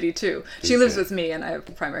in the city too. She lives with me, and I have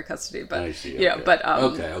primary custody. But I see.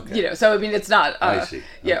 Okay. So I mean, it's not. I see.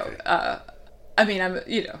 I mean, I'm.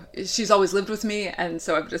 She's always lived with me, and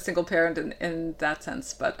so I'm a single parent in that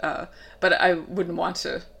sense. But I wouldn't want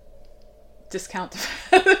to discount the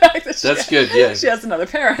fact that that's good. Yeah, she has another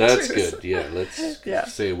parent. That's too, good. So. Yeah,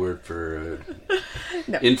 let's say a word for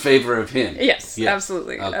no. in favor of him. Yes,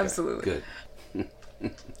 absolutely, okay, absolutely. Good.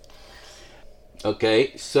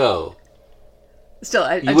 Okay, so still,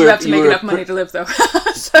 I do have to make enough money to live, though.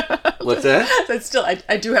 What's that? So still,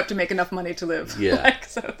 I do have to make enough money to live. Yeah.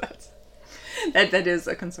 So that is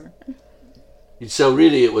a concern. So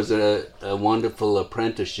really, it was a wonderful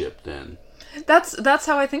apprenticeship then. That's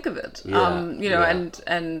how I think of it. Yeah,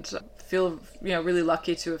 and feel really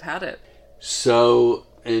lucky to have had it. So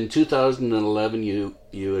in 2011,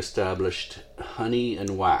 you established Honey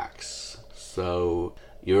and Wax. So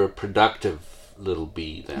you're a productive little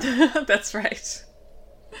bee then. That's right.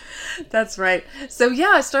 That's right. So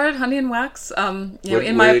yeah, I started Honey and Wax,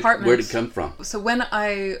 in my apartment. Where did it come from? So when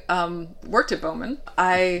I worked at Bowman,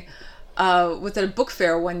 I was at a book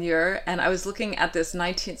fair one year, and I was looking at this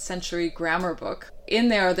 19th century grammar book. In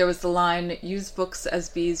there was the line, "Use books as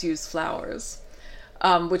bees use flowers,"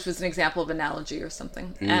 which was an example of analogy or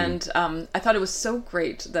something. And I thought it was so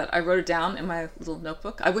great that I wrote it down in my little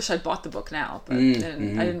notebook. I wish I'd bought the book now, but I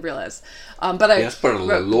didn't realize. But that's part of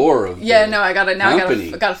the lore of I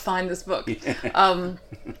company. gotta find this book.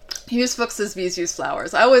 Use books as bees use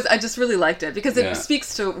flowers. I just really liked it because it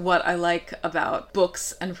speaks to what I like about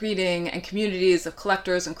books and reading and communities of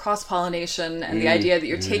collectors and cross-pollination and the idea that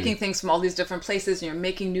you're taking things from all these different places and you're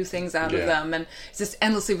making new things out of them, and it's this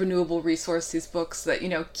endlessly renewable resource, these books that,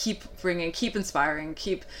 keep bringing, keep inspiring,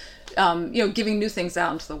 keep giving new things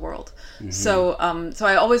out into the world. So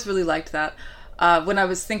I always really liked that. When I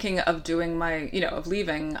was thinking of doing my, of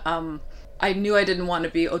leaving, I knew I didn't want to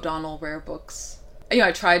be O'Donnell Rare Books.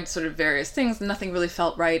 I tried sort of various things, and nothing really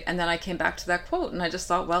felt right. And then I came back to that quote, and I just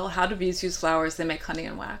thought, well, how do bees use flowers? They make honey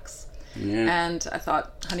and wax. Yeah. And I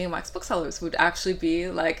thought Honey and Wax booksellers would actually be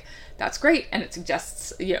like, that's great. And it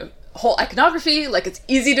suggests, whole iconography, like it's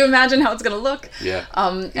easy to imagine how it's going to look. Yeah.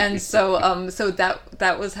 And so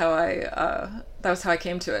that was how I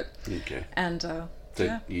came to it. Okay. And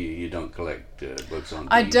so you don't collect books on bees?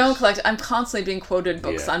 I don't collect. I'm constantly being quoted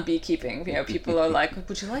books on beekeeping. People are like,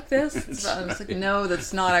 "Would you like this?" So I was like, "No,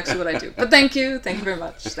 that's not actually what I do." But thank you very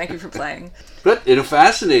much. Thank you for playing. But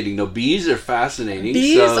fascinating. No, bees are fascinating.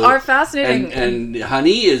 Bees are fascinating, and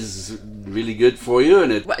honey is really good for you.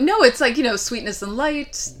 And it's like sweetness and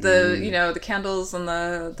light. The the candles and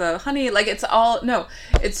the honey. Like it's all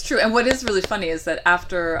it's true. And what is really funny is that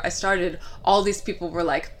after I started, all these people were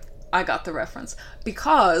like, I got the reference,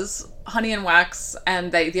 because Honey and Wax and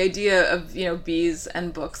the idea of bees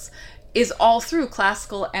and books is all through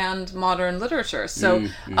classical and modern literature. So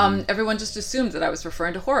everyone just assumed that I was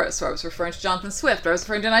referring to Horace, or I was referring to Jonathan Swift, or I was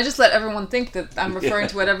referring to, and I just let everyone think that I'm referring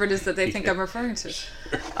to whatever it is that they think I'm referring to.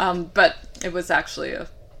 But it was actually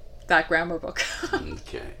that grammar book.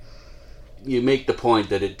 Okay. You make the point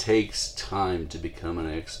that it takes time to become an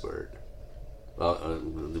expert.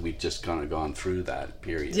 We've just kind of gone through that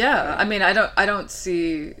period. Yeah, right? I mean, I don't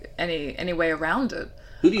see any way around it.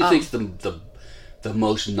 Who do you think's the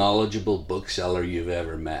most knowledgeable bookseller you've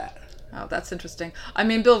ever met? Oh, that's interesting. I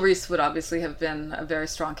mean, Bill Reese would obviously have been a very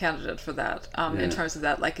strong candidate for that, in terms of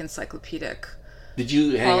that like encyclopedic. Did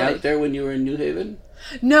you hang out there when you were in New Haven?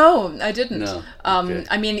 No, I didn't. No. Okay.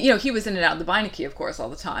 I mean, he was in and out of the Beinecke, of course, all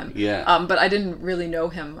the time. Yeah. But I didn't really know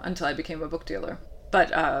him until I became a book dealer.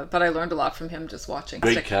 But I learned a lot from him just watching.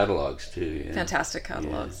 Great catalogs too. Yeah. Fantastic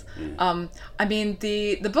catalogs. Yeah. I mean,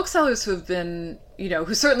 the booksellers who have been,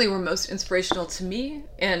 who certainly were most inspirational to me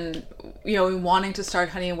in, in wanting to start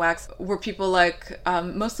Honey and Wax were people like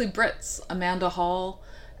mostly Brits, Amanda Hall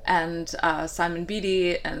and Simon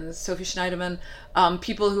Beattie and Sophie Schneiderman,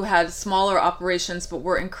 people who had smaller operations but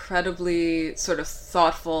were incredibly sort of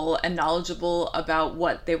thoughtful and knowledgeable about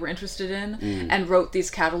what they were interested in, and wrote these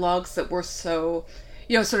catalogs that were so,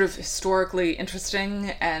 sort of historically interesting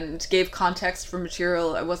and gave context for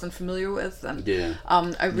material I wasn't familiar with. And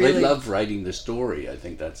I really love writing the story. I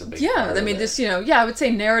think that's a big part I mean, of it. this, I would say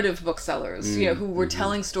narrative booksellers, who were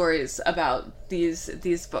telling stories about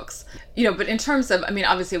these books. But in terms of, I mean,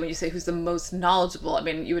 obviously when you say who's the most knowledgeable, I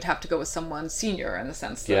mean, you would have to go with someone senior in the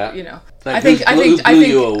sense that, I think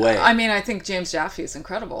you away. I mean, I think James Jaffe is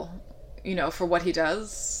incredible, for what he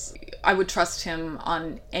does. I would trust him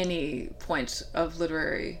on any point of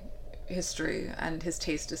literary history, and his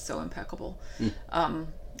taste is so impeccable.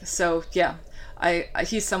 So yeah,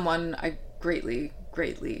 he's someone I greatly,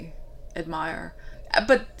 greatly admire.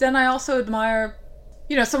 But then I also admire,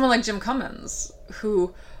 someone like Jim Cummins,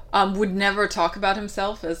 who would never talk about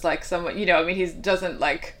himself as like someone, I mean, he doesn't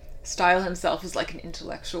like style himself as like an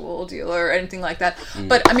intellectual dealer or anything like that.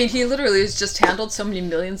 But I mean, he literally has just handled so many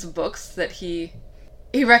millions of books that he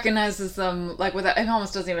recognizes them like without, and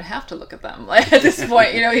almost doesn't even have to look at them. Like at this point,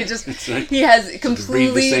 he just he has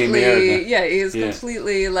completely he is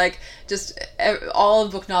completely like just all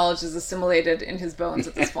of book knowledge is assimilated in his bones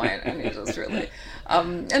at this point, and he just really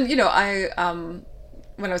and I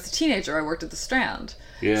when I was a teenager I worked at the Strand,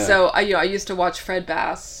 so I used to watch Fred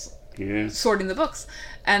Bass sorting the books,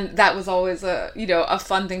 And that was always a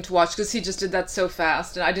fun thing to watch, because he just did that so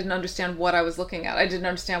fast, and I didn't understand what I was looking at. I didn't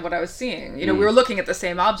understand what I was seeing. We were looking at the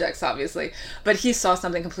same objects, obviously, but he saw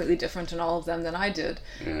something completely different in all of them than I did.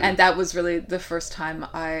 And that was really the first time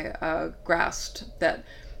I grasped that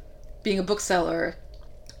being a bookseller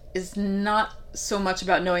is not so much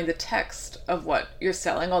about knowing the text of what you're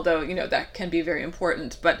selling, although, that can be very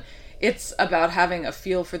important, but it's about having a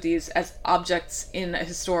feel for these as objects in a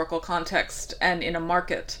historical context and in a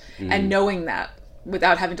market, and knowing that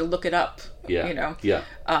without having to look it up. Yeah.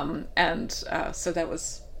 So that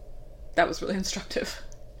was really instructive.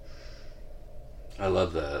 I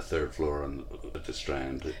love the third floor at the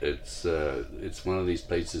Strand. It's one of these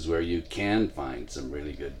places where you can find some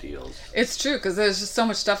really good deals. It's true, because there's just so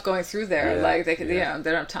much stuff going through there. Yeah, like they could, they don't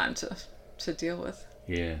have time to deal with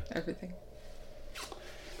everything.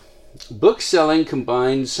 Book selling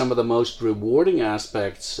combines some of the most rewarding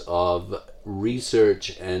aspects of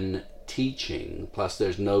research and teaching, plus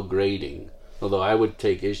there's no grading. Although I would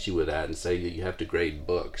take issue with that and say that you have to grade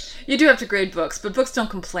books. You do have to grade books, but books don't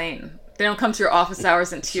complain. They don't come to your office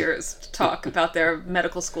hours in tears to talk about their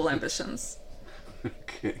medical school ambitions.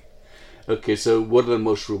 Okay, so what are the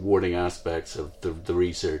most rewarding aspects of the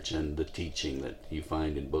research and the teaching that you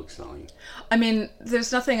find in book selling? I mean,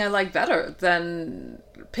 there's nothing I like better than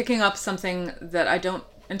picking up something that I don't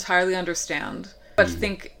entirely understand, but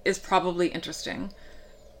think is probably interesting,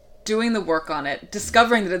 doing the work on it,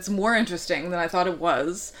 discovering that it's more interesting than I thought it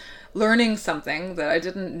was, learning something that I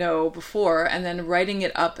didn't know before, and then writing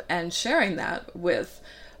it up and sharing that with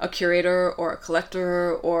a curator or a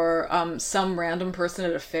collector or some random person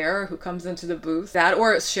at a fair who comes into the booth. That,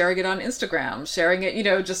 or sharing it on Instagram, sharing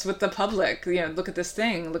it, just with the public. Look at this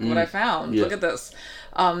thing. Look what I found. Yeah. Look at this.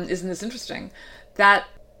 Isn't this interesting? That,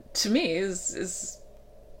 to me, is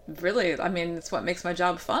really, it's what makes my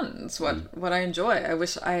job fun. It's what I enjoy. I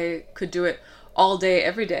wish I could do it all day,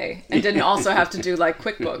 every day, and didn't also have to do like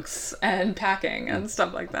QuickBooks and packing and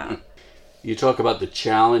stuff like that. You talk about the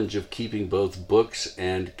challenge of keeping both books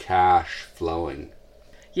and cash flowing.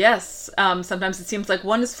 Yes. Sometimes it seems like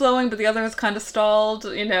one is flowing, but the other is kind of stalled,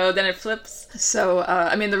 then it flips. So,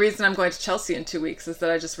 the reason I'm going to Chelsea in 2 weeks is that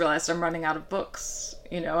I just realized I'm running out of books.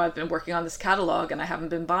 I've been working on this catalog and I haven't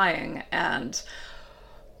been buying, and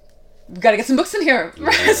we've got to get some books in here.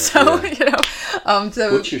 Yeah, so,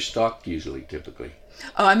 so what's your stock usually, typically?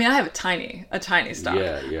 Oh, I have a tiny stock.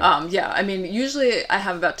 Yeah. Usually I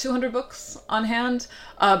have about 200 books on hand,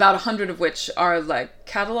 about 100 of which are like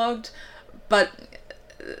cataloged. But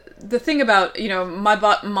the thing about,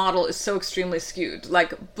 my model is so extremely skewed.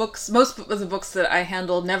 Like books, most of the books that I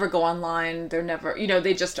handle never go online. They're never,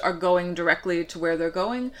 they just are going directly to where they're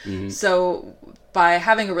going. Mm-hmm. So by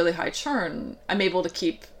having a really high churn, I'm able to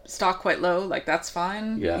keep stock quite low. Like that's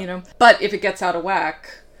fine, But if it gets out of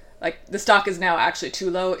whack, like the stock is now actually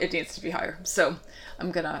too low, it needs to be higher. So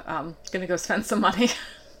I'm gonna go spend some money.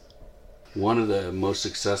 One of the most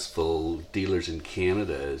successful dealers in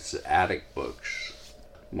Canada is Attic Books.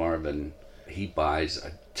 Marvin, he buys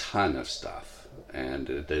a ton of stuff,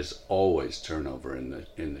 and there's always turnover in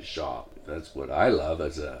the shop. That's what I love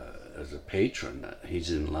as a patron.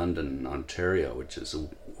 He's in London, Ontario, which is a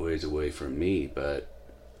ways away from me, but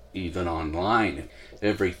even online,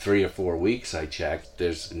 every 3 or 4 weeks I check,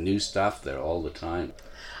 there's new stuff there all the time.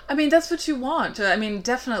 That's what you want.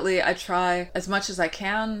 Definitely I try as much as I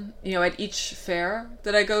can, at each fair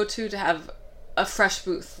that I go to have a fresh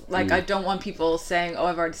booth. Like I don't want people saying, oh,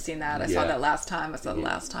 I've already seen that. I saw that last time. I saw the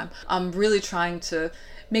last time. I'm really trying to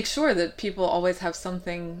make sure that people always have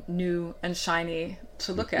something new and shiny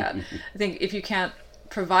to look at. I think if you can't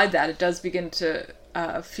provide that, it does begin to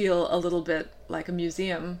feel a little bit like a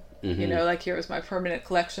museum. Like here is my permanent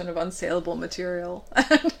collection of unsaleable material.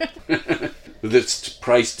 That's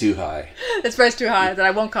priced too high. It's priced too high that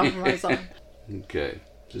I won't compromise on. Okay,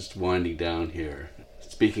 just winding down here.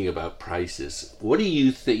 Speaking about prices, what do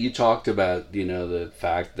you think? You talked about, the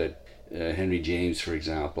fact that Henry James, for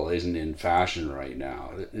example, isn't in fashion right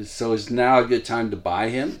now. So is now a good time to buy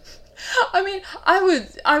him?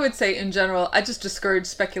 I would say in general, I just discourage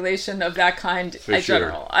speculation of that kind in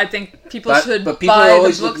general. I think people should but people buy are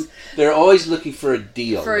always the books. They're always looking for a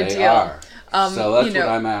deal. They are. So that's what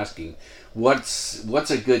I'm asking. What's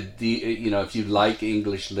a good deal? If you like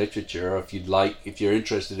English literature, or if you're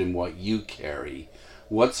interested in what you carry,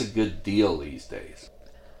 what's a good deal these days?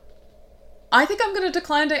 I think I'm going to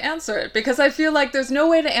decline to answer it because I feel like there's no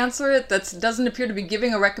way to answer it that doesn't appear to be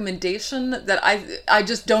giving a recommendation that I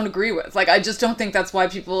just don't agree with. Like, I just don't think that's why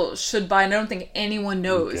people should buy, and I don't think anyone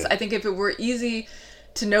knows. Okay. I think if it were easy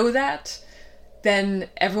to know that, then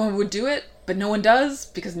everyone would do it, but no one does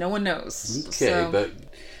because no one knows. Okay, but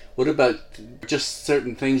What about just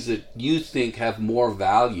certain things that you think have more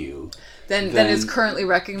value than is currently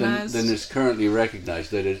recognized? Than is currently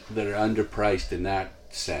recognized, that are underpriced in that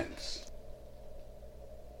sense?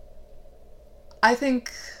 I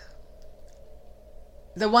think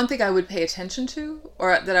the one thing I would pay attention to,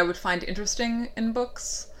 or that I would find interesting in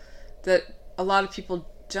books, that a lot of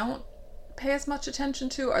people don't pay as much attention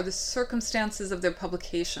to, are the circumstances of their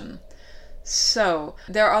publication. So,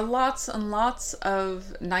 there are lots and lots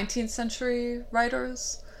of 19th century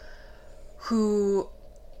writers who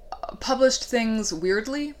published things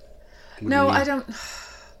weirdly. No, I don't.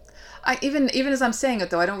 Even as I'm saying it,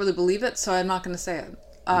 though, I don't really believe it, so I'm not going to say it.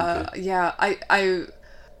 Okay. Yeah, I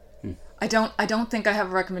don't think I have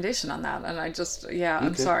a recommendation on that, and I just, I'm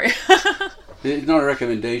Okay. sorry. It's not a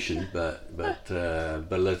recommendation, but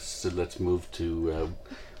let's move to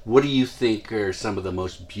what do you think are some of the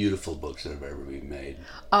most beautiful books that have ever been made?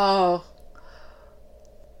 Oh,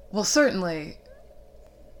 well, certainly,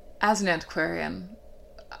 as an antiquarian,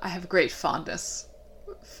 I have great fondness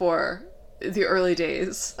for the early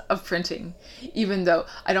days of printing, even though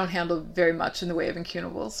I don't handle very much in the way of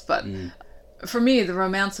incunables. But for me, the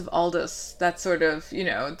Romance of Aldous, that sort of,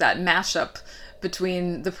 that mashup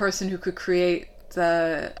between the person who could create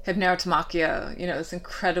the Hypnerotomachia, this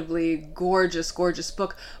incredibly gorgeous, gorgeous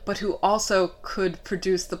book, but who also could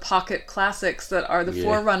produce the pocket classics that are the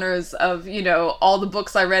forerunners of, all the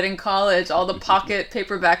books I read in college, all the pocket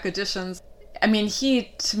paperback editions. I mean,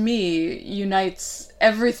 he, to me, unites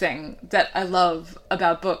everything that I love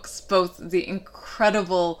about books, both the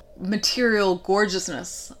incredible material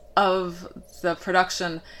gorgeousness of the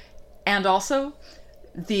production and also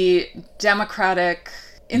the democratic,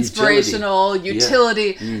 inspirational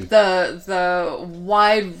utility, the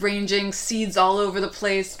wide-ranging seeds all over the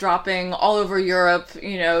place, dropping all over Europe,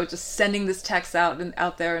 just sending this text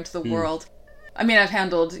out there into the world. I mean, I've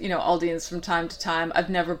handled, Aldines from time to time. I've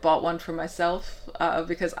never bought one for myself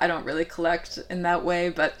because I don't really collect in that way.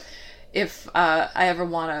 But if I ever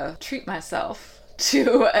want to treat myself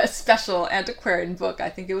to a special antiquarian book, I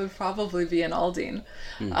think it would probably be an Aldine.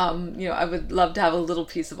 I would love to have a little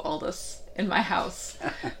piece of Aldous in my house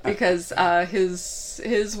because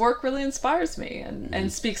his work really inspires me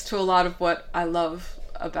and speaks to a lot of what I love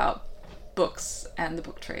about books and the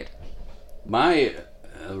book trade. My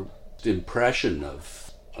impression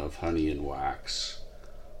of Honey and Wax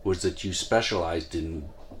was that you specialized in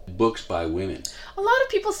books by women. A lot of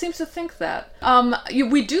people seem to think that.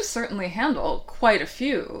 We do certainly handle quite a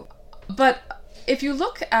few, but if you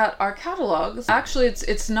look at our catalogs, actually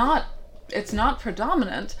it's not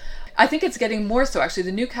predominant. I think it's getting more so, actually.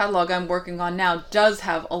 The new catalog I'm working on now does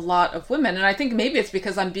have a lot of women, and I think maybe it's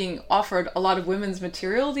because I'm being offered a lot of women's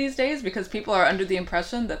material these days, because people are under the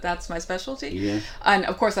impression that that's my specialty. Yeah. And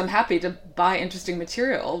of course I'm happy to buy interesting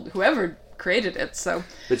material, whoever created it. So,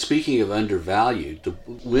 but speaking of undervalued, the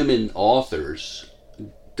women authors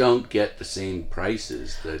don't get the same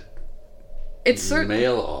prices that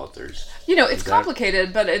male authors. It's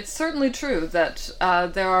complicated, but it's certainly true that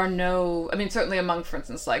there are no... I mean, certainly among, for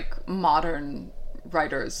instance, like modern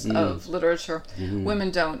writers of literature,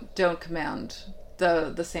 women don't command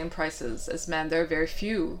the same prices as men. There are very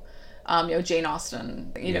few. Jane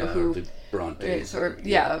Austen, who... the Brontes.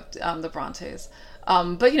 The Brontes.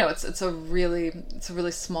 But it's a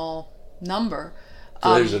really small number.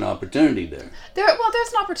 So there's an opportunity there. There's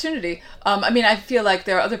an opportunity. I feel like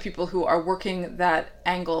there are other people who are working that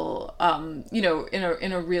angle,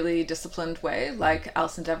 in a really disciplined way, like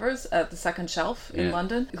Alison Devers at the Second Shelf in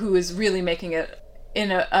London, who is really making it in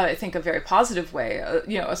a think a very positive way,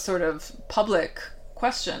 a sort of public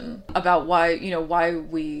question about why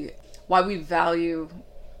we value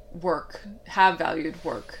work, have valued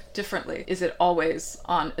work differently. Is it always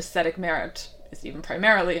on aesthetic merit? Is even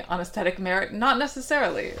primarily on aesthetic merit? Not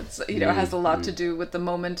necessarily. It's it has a lot to do with the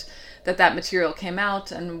moment that material came out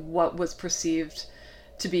and what was perceived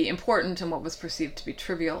to be important and what was perceived to be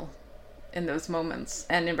trivial in those moments.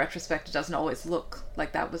 And in retrospect, it doesn't always look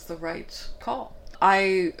like that was the right call.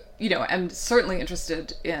 I, am certainly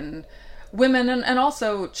interested in women and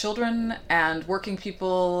also children and working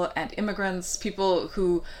people and immigrants, people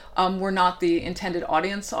who were not the intended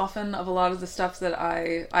audience often of a lot of the stuff that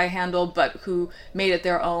I handle, but who made it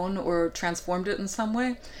their own or transformed it in some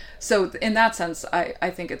way. So in that sense,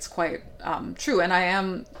 I think it's quite true.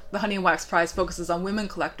 And the Honey and Wax Prize focuses on women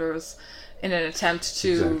collectors in an attempt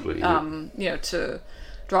to, to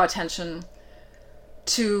draw attention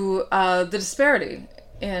to the disparity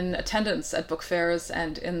in attendance at book fairs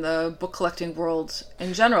and in the book collecting world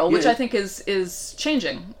in general, which I think is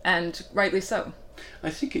changing, and rightly so.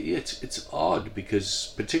 I think it's odd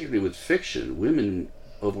because, particularly with fiction, women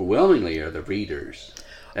overwhelmingly are the readers,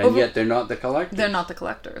 and yet they're not the collectors. They're not the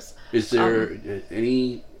collectors. Is there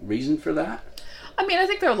any reason for that? I mean, I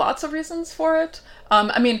think there are lots of reasons for it.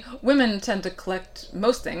 I mean, women tend to collect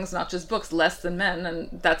most things, not just books, less than men,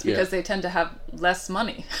 and that's because they tend to have less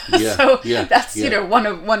money. So that's one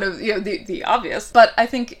of the obvious. But I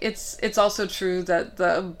think it's also true that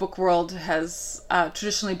the book world has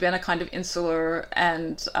traditionally been a kind of insular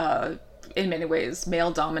and in many ways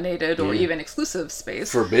male-dominated or even exclusive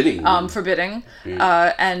space. Forbidding.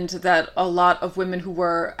 And that a lot of women who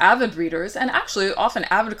were avid readers, and actually often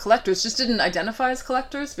avid collectors, just didn't identify as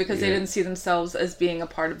collectors because they didn't see themselves as being a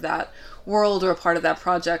part of that world or a part of that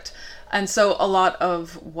project. And so a lot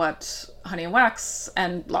of what Honey and Wax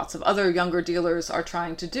and lots of other younger dealers are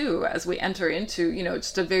trying to do as we enter into,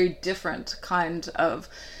 just a very different kind of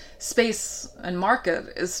space and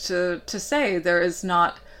market is to say there is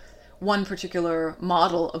not one particular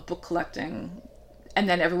model of book collecting and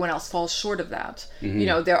then everyone else falls short of that.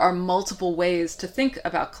 There are multiple ways to think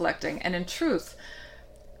about collecting, and in truth,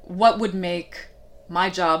 what would make my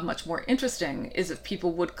job much more interesting is if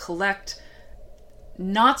people would collect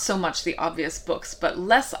not so much the obvious books but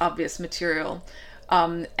less obvious material.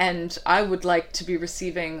 And I would like to be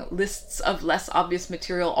receiving lists of less obvious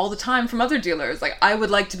material all the time from other dealers. Like, I would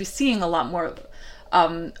like to be seeing a lot more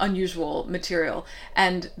unusual material,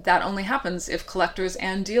 and that only happens if collectors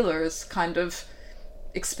and dealers kind of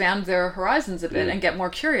expand their horizons a bit and get more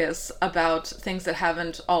curious about things that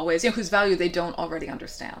haven't always, whose value they don't already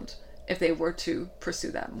understand, if they were to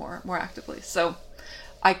pursue that more actively. So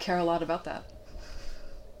I care a lot about that.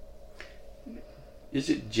 Is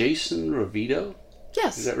it Jason Rovito?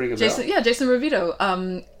 Yes. Does that ring a bell? Yeah, Jason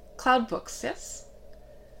Rovito. Cloud Books, yes.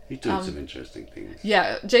 He's doing some interesting things.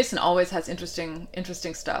 Yeah, Jason always has interesting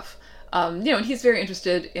stuff. And he's very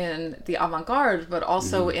interested in the avant-garde, but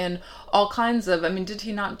also in all kinds of. I mean, did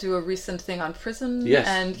he not do a recent thing on prison? Yes.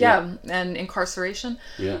 And and incarceration.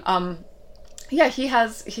 Yeah. He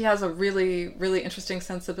has a really, really interesting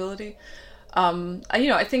sensibility.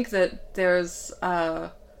 I think that there's.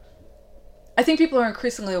 I think people are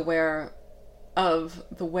increasingly aware of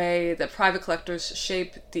the way that private collectors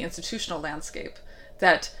shape the institutional landscape.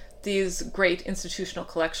 That these great institutional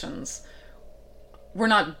collections were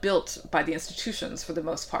not built by the institutions for the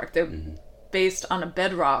most part. They're based on a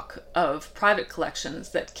bedrock of private collections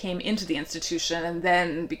that came into the institution and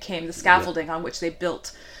then became the scaffolding on which they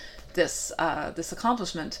built this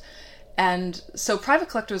accomplishment. And so private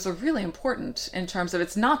collectors are really important in terms of,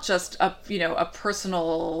 it's not just a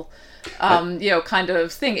personal kind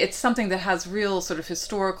of thing. It's something that has real sort of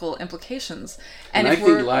historical implications. And I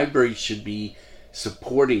think libraries should be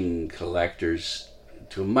supporting collectors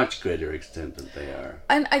to a much greater extent than they are.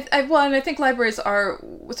 And I think libraries are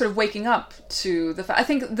sort of waking up to the fact. I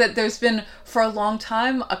think that there's been for a long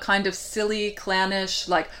time a kind of silly, clannish,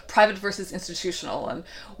 like private versus institutional, and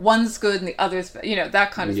one's good and the other's,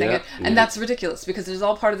 that kind of thing. And that's ridiculous because it's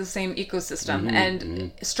all part of the same ecosystem,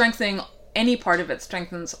 and strengthening any part of it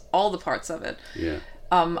strengthens all the parts of it. Yeah.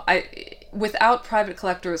 Without private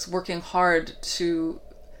collectors working hard to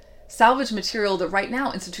salvage material that right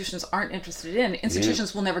now institutions aren't interested in.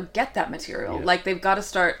 Institutions will never get that material. Yeah. Like, they've got to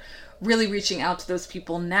start really reaching out to those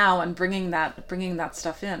people now and bringing that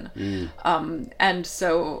stuff in. And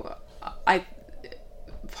so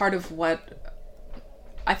part of what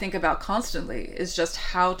I think about constantly is just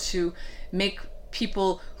how to make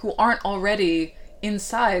people who aren't already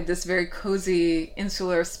inside this very cozy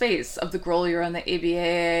insular space of the Grolier and the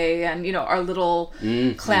ABA and, our little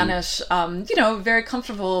clannish, very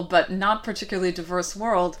comfortable but not particularly diverse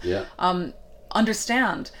world,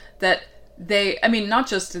 understand that not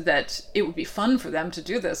just that it would be fun for them to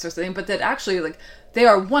do this or something, but that actually, like, they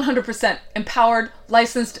are 100% empowered,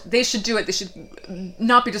 licensed, they should do it, they should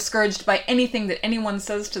not be discouraged by anything that anyone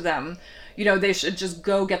says to them. They should just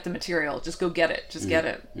go get the material. Just go get it. Just get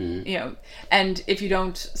it. And if you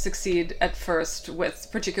don't succeed at first with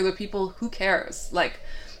particular people, who cares? Like,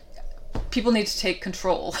 people need to take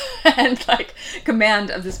control and command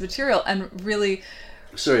of this material and really.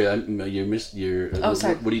 Sorry, you missed your.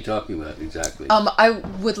 Sorry. What are you talking about exactly? I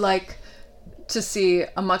would like to see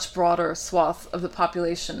a much broader swath of the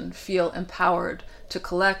population feel empowered to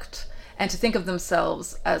collect and to think of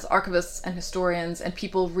themselves as archivists and historians and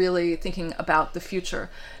people really thinking about the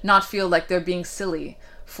future, not feel like they're being silly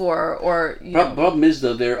Problem is,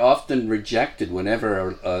 though, they're often rejected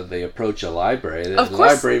whenever they approach a library. The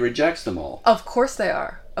library rejects them all. Of course they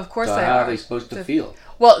are. Of course they are. How are they supposed to feel?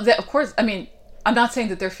 Well, of course, I'm not saying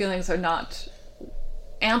that their feelings are not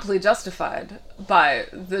amply justified by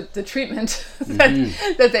the treatment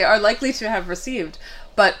that they are likely to have received.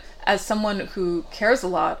 But as someone who cares a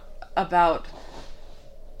lot about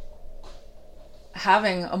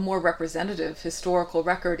having a more representative historical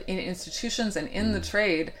record in institutions and in the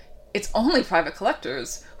trade, it's only private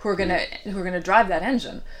collectors who are gonna drive that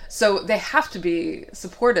engine. So they have to be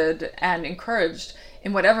supported and encouraged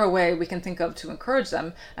in whatever way we can think of to encourage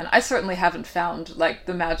them. And I certainly haven't found like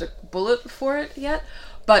the magic bullet for it yet,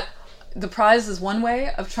 but the prize is one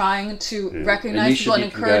way of trying to recognize people and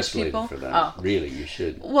encourage people. For that. Really, you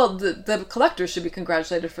should. Well, the collectors should be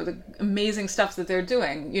congratulated for the amazing stuff that they're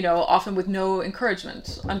doing, you know, often with no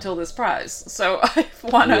encouragement until this prize. So I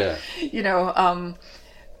want to, you know,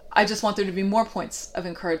 I just want there to be more points of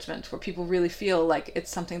encouragement where people really feel like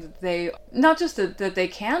it's something that they, not just that they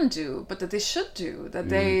can do, but that they should do, that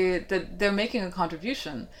that they're making a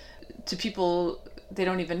contribution to people they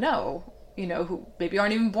don't even know, you know, who maybe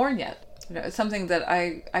aren't even born yet. You know, it's something that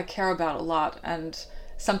I care about a lot, and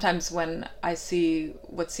sometimes when I see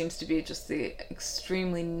what seems to be just the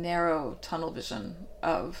extremely narrow tunnel vision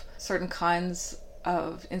of certain kinds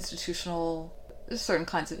of institutional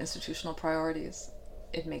priorities,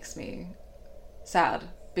 it makes me sad,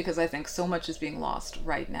 because I think so much is being lost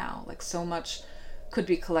right now. Like, so much could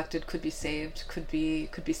be collected, could be saved, could be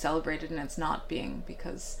celebrated, and it's not being,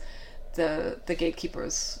 because the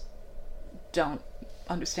gatekeepers don't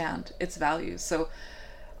understand its values. So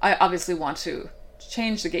I obviously want to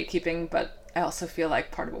change the gatekeeping, but I also feel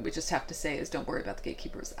like part of what we just have to say is don't worry about the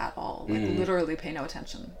gatekeepers at all. Like, literally pay no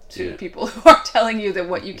attention to people who are telling you that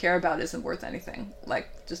what you care about isn't worth anything.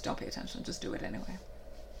 Like, just don't pay attention. Just do it anyway.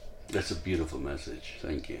 That's a beautiful message.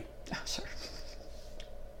 Thank you. Oh, sure.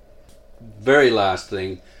 Very last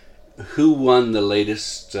thing. Who won the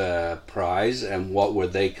latest prize, and what were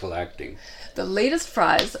they collecting? The latest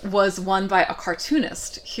prize was won by a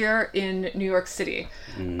cartoonist here in New York City,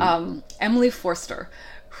 Emily Forster,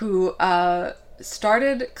 who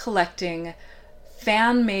started collecting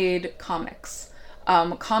fan-made comics.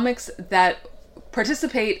 Comics that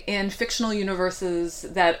participate in fictional universes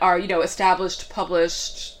that are, you know, established,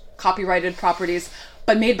 published, copyrighted properties,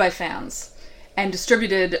 but made by fans and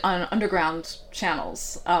distributed on underground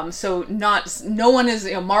channels. So no one is,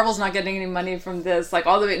 you know, Marvel's not getting any money from this. Like,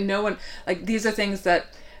 all the way, no one, like, these are things that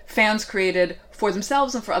fans created for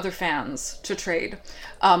themselves and for other fans to trade.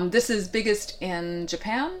 This is biggest in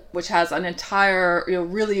Japan, which has an entire, you know,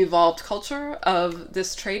 really evolved culture of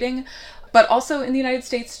this trading. But also in the United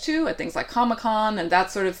States too, at things like Comic-Con and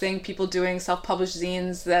that sort of thing, people doing self-published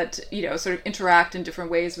zines that, you know, sort of interact in different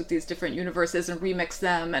ways with these different universes and remix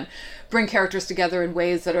them and bring characters together in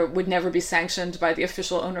ways that would never be sanctioned by the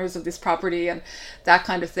official owners of this property and that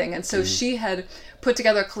kind of thing. And so she had put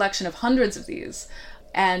together a collection of hundreds of these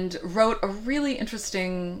and wrote a really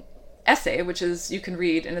interesting essay, which is, you can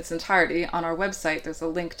read in its entirety on our website. There's a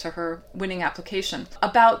link to her winning application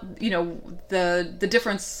about, you know, the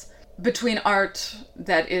difference between art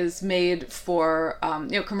that is made for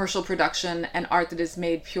you know, commercial production and art that is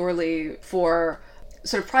made purely for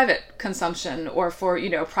sort of private consumption or for, you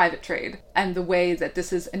know, private trade, and the way that this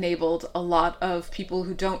has enabled a lot of people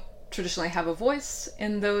who don't traditionally have a voice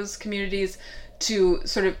in those communities to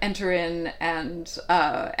sort of enter in and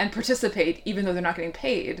participate, even though they're not getting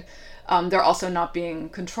paid. They're also not being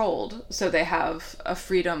controlled, so they have a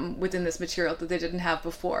freedom within this material that they didn't have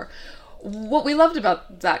before. What we loved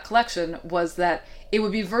about that collection was that it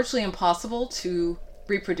would be virtually impossible to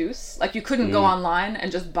reproduce. Like, you couldn't go online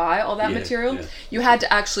and just buy all that material. Yeah. You had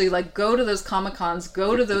to actually, like, go to those Comic-Cons,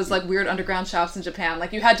 go to those, like, weird underground shops in Japan.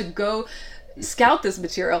 Like, you had to go scout this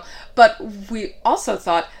material. But we also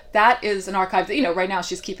thought that is an archive that, you know, right now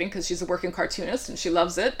she's keeping because she's a working cartoonist and she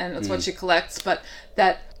loves it and it's what she collects, but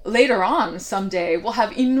that later on someday we'll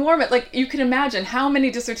have enormous, like, you can imagine how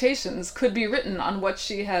many dissertations could be written on what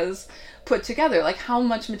she has put together. Like, how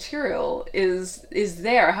much material is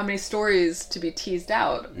there, how many stories to be teased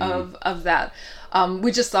out of that.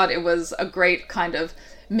 We just thought it was a great kind of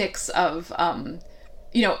mix of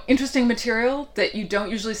you know, interesting material that you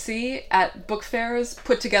don't usually see at book fairs,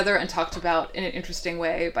 put together and talked about in an interesting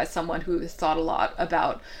way by someone who has thought a lot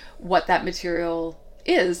about what that material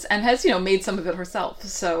is and has, you know, made some of it herself.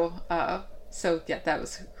 So yeah, that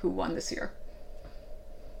was who won this year.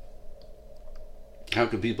 How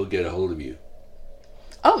can people get a hold of you?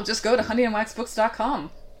 Oh, just go to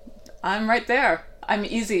honeyandwaxbooks.com. I'm right there. I'm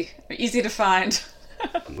easy to find.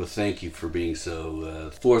 Well, thank you for being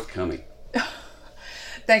so forthcoming.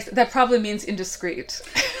 Thanks. That probably means indiscreet.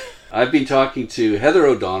 I've been talking to Heather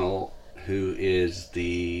O'Donnell, who is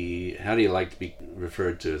the, how do you like to be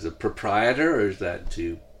referred to, as a proprietor, or is that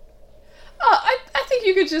too? I think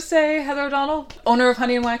you could just say Heather O'Donnell, owner of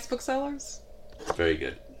Honey and Wax Booksellers. Very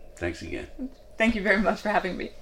good. Thanks again. Thank you very much for having me.